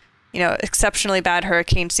ways. Exceptionally bad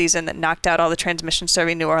hurricane season that knocked out all the transmission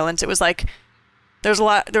serving New Orleans. It was like there was a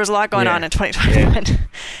lot going on in 2021.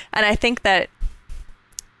 And I think that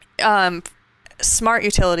smart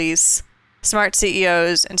utilities, smart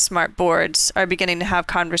CEOs, and smart boards are beginning to have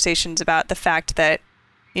conversations about the fact that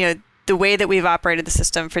the way that we've operated the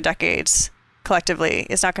system for decades collectively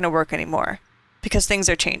is not going to work anymore, because things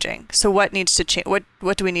are changing. So what needs to change?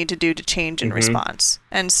 What do we need to do to change in response?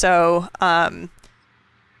 And so,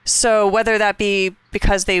 so whether that be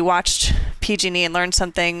because they watched PG&E and learned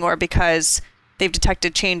something, or because they've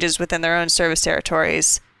detected changes within their own service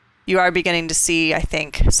territories, you are beginning to see, I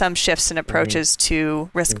think, some shifts in approaches to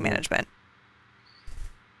risk management.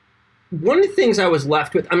 One of the things I was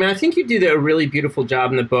left with, I think you did a really beautiful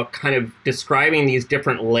job in the book kind of describing these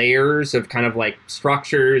different layers of kind of like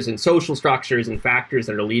structures and social structures and factors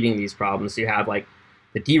that are leading these problems. So you have like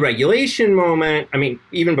the deregulation moment.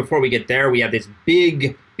 Even before we get there, we have this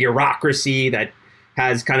big bureaucracy that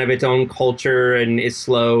has kind of its own culture and is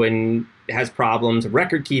slow and has problems,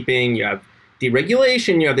 record keeping, you have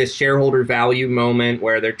deregulation, you have this shareholder value moment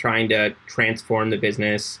where they're trying to transform the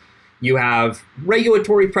business. You have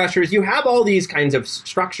regulatory pressures. You have all these kinds of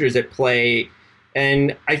structures at play.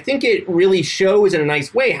 And I think it really shows in a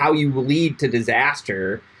nice way how you lead to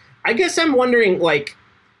disaster. I guess I'm wondering, like,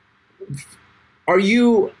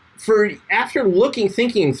 after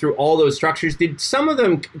thinking through all those structures,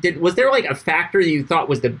 was there like a factor that you thought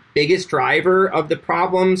was the biggest driver of the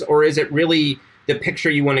problems? Or is it really the picture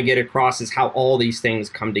you want to get across is how all these things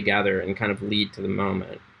come together and kind of lead to the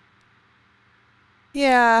moment?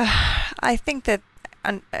 Yeah, I think that,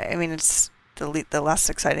 I mean, it's the less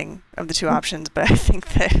exciting of the two options, but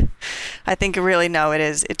I think really, no,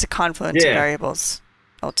 it's a confluence of variables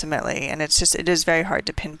ultimately. And it is very hard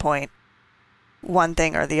to pinpoint one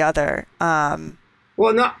thing or the other.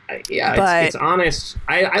 It's honest.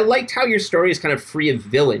 I liked how your story is kind of free of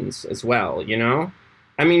villains as well, you know?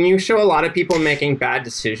 I mean, you show a lot of people making bad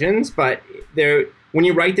decisions, but when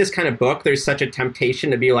you write this kind of book, there's such a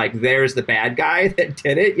temptation to be like, there's the bad guy that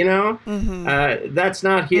did it, you know? Mm-hmm. That's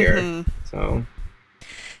not here. Mm-hmm. So,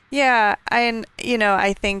 yeah, and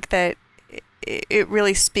I think that it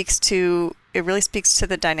really speaks to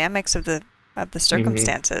the dynamics of the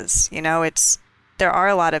circumstances. Mm-hmm. There are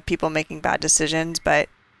a lot of people making bad decisions, but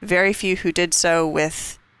very few who did so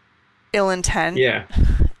with ill intent. Yeah,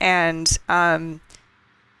 and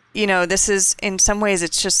this is, in some ways,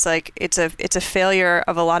 it's just like it's a failure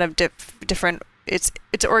of a lot of different. It's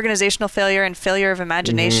organizational failure and failure of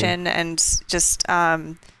imagination, mm-hmm. and just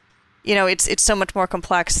it's so much more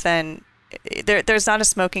complex than there's not a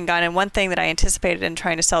smoking gun. And one thing that I anticipated in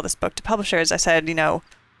trying to sell this book to publishers, I said,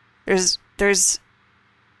 there's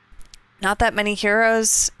not that many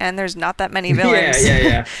heroes and there's not that many villains.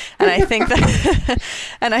 Yeah. And I think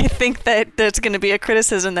that that's going to be a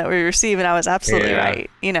criticism that we receive, and I was absolutely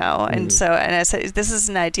right. And so, and I said, this is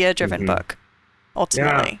an idea-driven mm-hmm. book,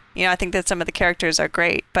 ultimately. I think that some of the characters are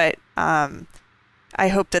great, but I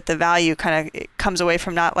hope that the value kind of comes away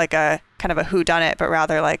from not like a kind of a whodunit, but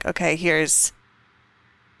rather like, okay, here are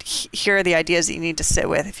the ideas that you need to sit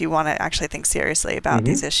with if you want to actually think seriously about mm-hmm.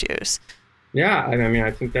 these issues. Yeah, I mean,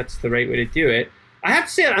 I think that's the right way to do it. I have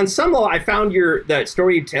to say, on some level, I found that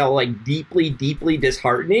story you tell like deeply, deeply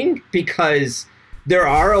disheartening, because there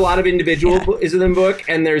are a lot of individuals in the book,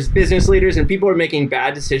 and there's business leaders, and people are making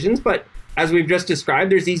bad decisions. But as we've just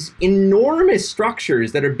described, there's these enormous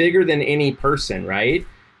structures that are bigger than any person, right?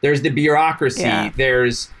 There's the bureaucracy. Yeah.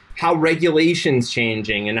 There's how regulation's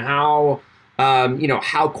changing, and how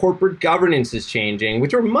corporate governance is changing,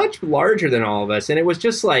 which are much larger than all of us. And it was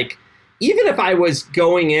just like, even if I was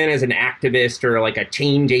going in as an activist or like a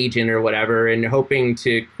change agent or whatever and hoping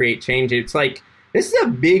to create change, it's like, this is a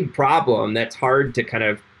big problem that's hard to kind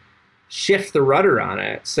of shift the rudder on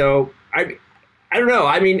it. So I don't know.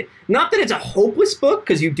 I mean, not that it's a hopeless book,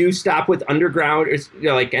 because you do stop with underground,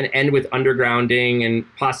 and end with undergrounding and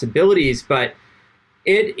possibilities, but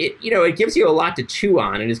it gives you a lot to chew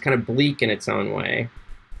on. It is kind of bleak in its own way.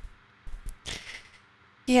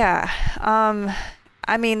 Yeah.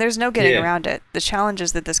 I mean, there's no getting around it. The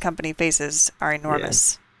challenges that this company faces are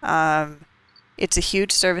enormous. Yeah. It's a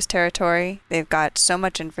huge service territory. They've got so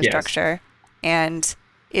much infrastructure, and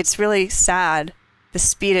it's really sad the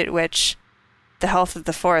speed at which the health of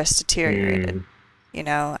the forest deteriorated.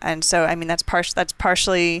 And so, I mean, that's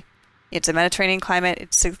partially, it's a Mediterranean climate.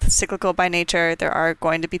 It's cyclical by nature. There are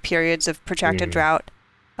going to be periods of protracted drought,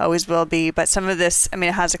 always will be. But some of this, I mean,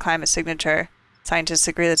 it has a climate signature. Scientists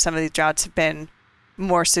agree that some of these droughts have been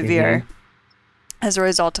more severe mm-hmm. as a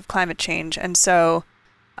result of climate change. And so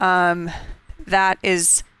that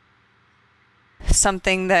is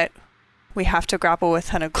something that we have to grapple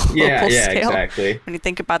with on a global scale. Exactly. When you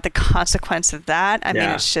think about the consequence of that, I mean,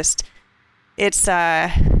 it's just, it's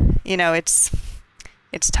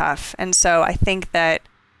tough. And so I think that,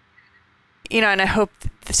 and I hope,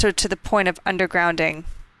 so to the point of undergrounding,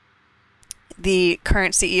 the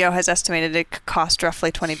current CEO has estimated it could cost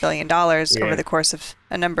roughly $20 billion over the course of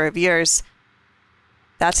a number of years.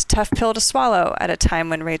 That's a tough pill to swallow at a time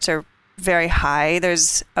when rates are very high.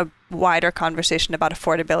 There's a wider conversation about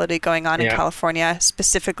affordability going on in California,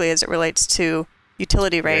 specifically as it relates to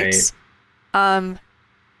utility rates. Right.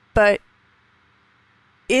 But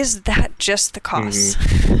is that just the cost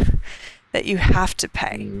that you have to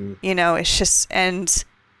pay? It's just, and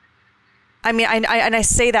I mean, I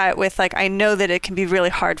say that with, like, I know that it can be really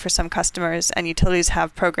hard for some customers, and utilities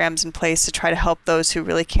have programs in place to try to help those who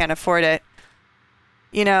really can't afford it.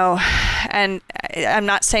 And I'm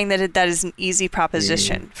not saying that that is an easy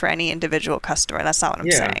proposition for any individual customer. That's not what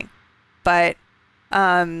I'm saying. But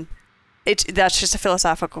that's just a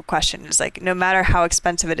philosophical question. It's like, no matter how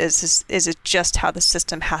expensive it is it just how the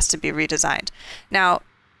system has to be redesigned? Now,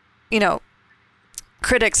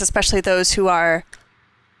 critics, especially those who are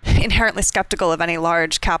inherently skeptical of any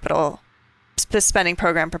large capital spending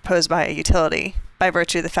program proposed by a utility, by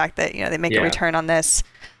virtue of the fact that they make a return on this,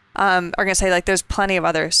 are going to say, like, there's plenty of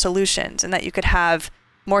other solutions, and that you could have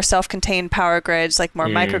more self-contained power grids, like more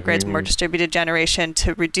microgrids, more distributed generation,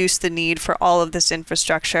 to reduce the need for all of this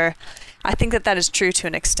infrastructure. I think that is true to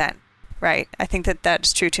an extent, right? I think that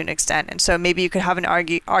that's true to an extent. And so maybe you could have an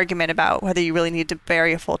argument about whether you really need to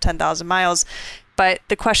bury a full 10,000 miles. But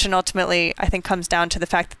the question ultimately, I think, comes down to the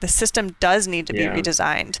fact that the system does need to be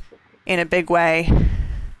redesigned in a big way.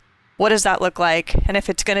 What does that look like? And if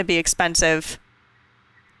it's going to be expensive,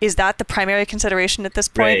 is that the primary consideration at this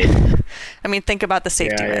point? Right. I mean, think about the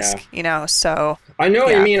safety risk, so. I know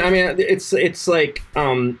what you mean. I mean, it's like,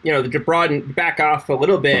 to broaden, back off a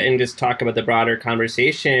little bit and just talk about the broader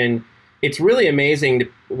conversation. It's really amazing to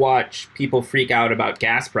watch people freak out about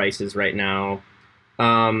gas prices right now.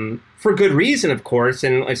 For good reason, of course,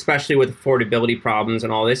 and especially with affordability problems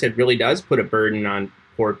and all this, it really does put a burden on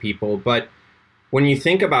poor people. But when you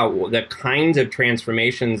think about the kinds of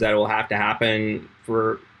transformations that will have to happen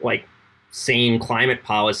for, like, sane climate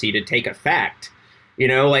policy to take effect,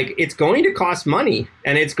 it's going to cost money,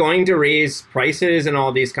 and it's going to raise prices and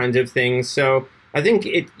all these kinds of things. So I think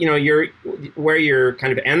where you're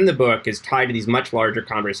kind of end the book is tied to these much larger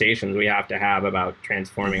conversations we have to have about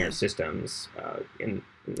transforming our systems in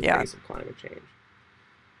the face of climate change.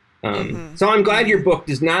 So I'm glad your book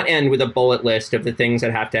does not end with a bullet list of the things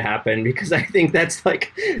that have to happen, because I think that's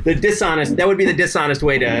like that would be the dishonest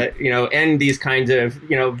way to, end these kinds of,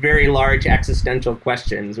 very large existential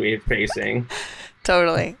questions we're facing.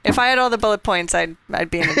 Totally. If I had all the bullet points, I'd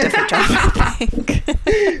be in a different job, I think.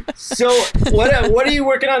 So what are you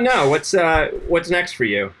working on now? What's next for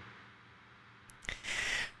you?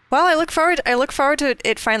 Well, I look forward to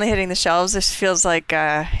it finally hitting the shelves. This feels like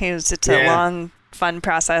it's a long, fun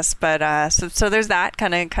process, but so there's that,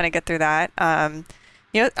 kind of get through that.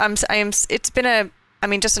 It's been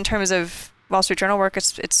just in terms of Wall Street Journal work,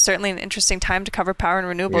 it's certainly an interesting time to cover power and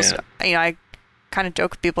renewables. I kind of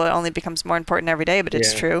joke with people, it only becomes more important every day, but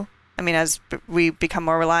it's true. I mean, as we become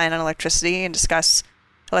more reliant on electricity and discuss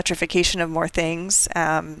electrification of more things,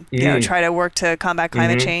 try to work to combat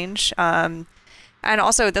climate change, and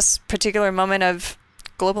also this particular moment of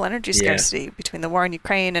global energy scarcity between the war in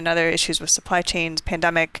Ukraine and other issues with supply chains,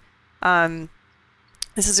 pandemic.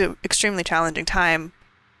 This is an extremely challenging time.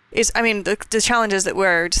 The challenges that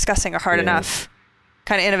we're discussing are hard enough,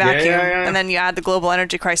 kind of in a vacuum, and then you add the global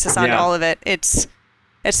energy crisis onto all of it. It's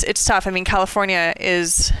tough. I mean, California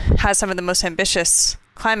has some of the most ambitious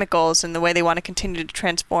climate goals in the way they want to continue to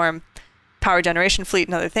transform power generation fleet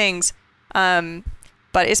and other things.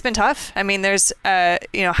 But it's been tough. I mean, there's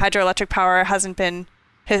hydroelectric power hasn't been,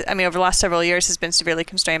 over the last several years has been severely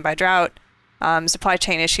constrained by drought. Supply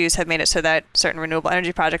chain issues have made it so that certain renewable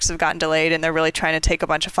energy projects have gotten delayed, and they're really trying to take a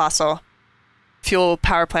bunch of fossil fuel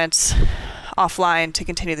power plants offline to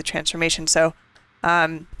continue the transformation. So,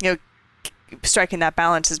 striking that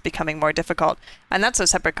balance is becoming more difficult, and that's a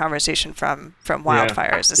separate conversation from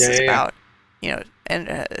wildfires. This is about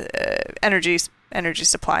energy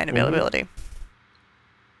supply and availability.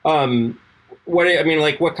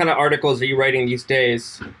 What kind of articles are you writing these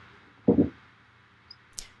days?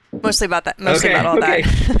 Mostly about that. Mostly about all that.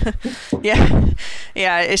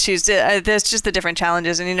 Issues. There's just the different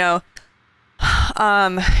challenges, and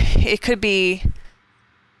it could be.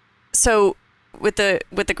 So with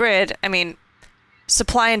the grid, I mean,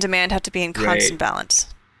 supply and demand have to be in constant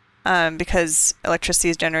balance, because electricity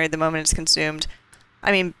is generated the moment it's consumed.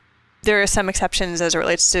 I mean, there are some exceptions as it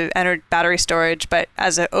relates to battery storage, but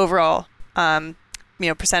as an overall,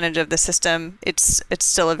 percentage of the system, it's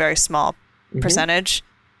still a very small percentage.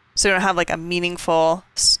 So we don't have like a meaningful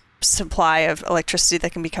supply of electricity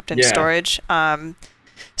that can be kept in storage. In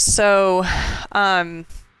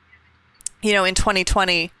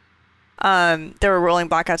 2020, there were rolling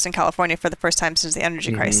blackouts in California for the first time since the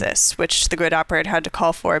energy crisis, which the grid operator had to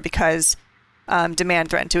call for because demand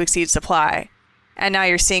threatened to exceed supply. And now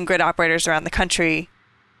you're seeing grid operators around the country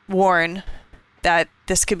warn that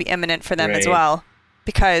this could be imminent for them as well,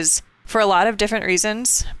 because for a lot of different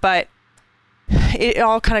reasons, but it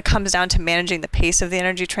all kind of comes down to managing the pace of the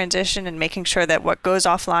energy transition and making sure that what goes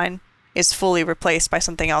offline is fully replaced by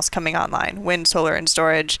something else coming online, wind, solar, and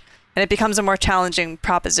storage. And it becomes a more challenging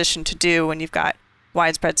proposition to do when you've got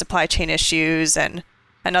widespread supply chain issues and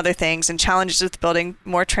other things, and challenges with building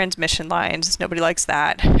more transmission lines. Nobody likes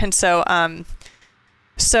that. And so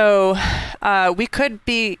we could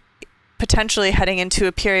be potentially heading into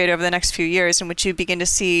a period over the next few years in which you begin to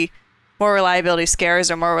see more reliability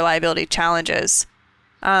scares or more reliability challenges,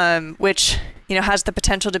 which, has the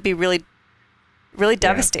potential to be really, really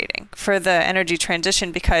devastating for the energy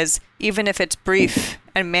transition, because even if it's brief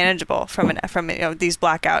and manageable from these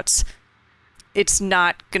blackouts, it's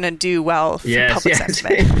not going to do well for public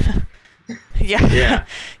sentiment.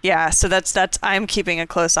 Yeah. So that's I'm keeping a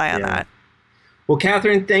close eye on that. Well,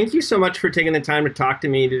 Katherine, thank you so much for taking the time to talk to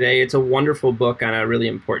me today. It's a wonderful book on a really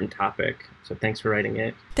important topic. So thanks for writing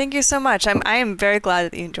it. Thank you so much. I am very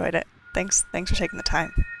glad that you enjoyed it. Thanks for taking the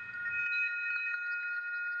time.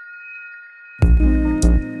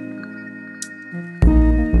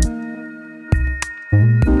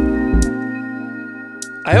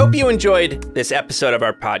 I hope you enjoyed this episode of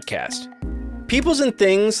our podcast. Peoples and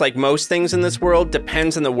things, like most things in this world,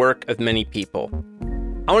 depends on the work of many people.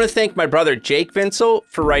 I want to thank my brother Jake Vinsel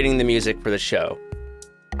for writing the music for the show.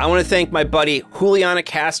 I want to thank my buddy Juliana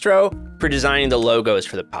Castro for designing the logos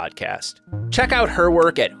for the podcast. Check out her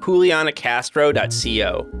work at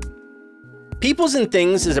julianacastro.co. Peoples and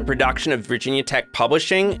Things is a production of Virginia Tech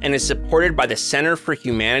Publishing and is supported by the Center for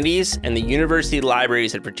Humanities and the University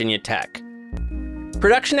Libraries at Virginia Tech.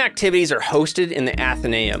 Production activities are hosted in the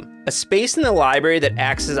Athenaeum, a space in the library that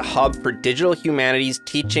acts as a hub for digital humanities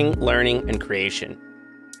teaching, learning, and creation.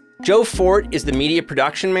 Joe Fort is the media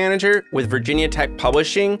production manager with Virginia Tech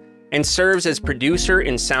Publishing and serves as producer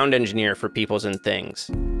and sound engineer for Peoples and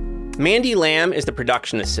Things. Mandy Lamb is the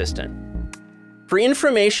production assistant. For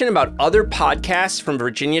information about other podcasts from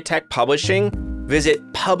Virginia Tech Publishing, visit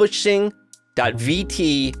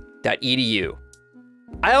publishing.vt.edu.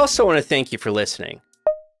 I also want to thank you for listening.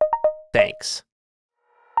 Thanks.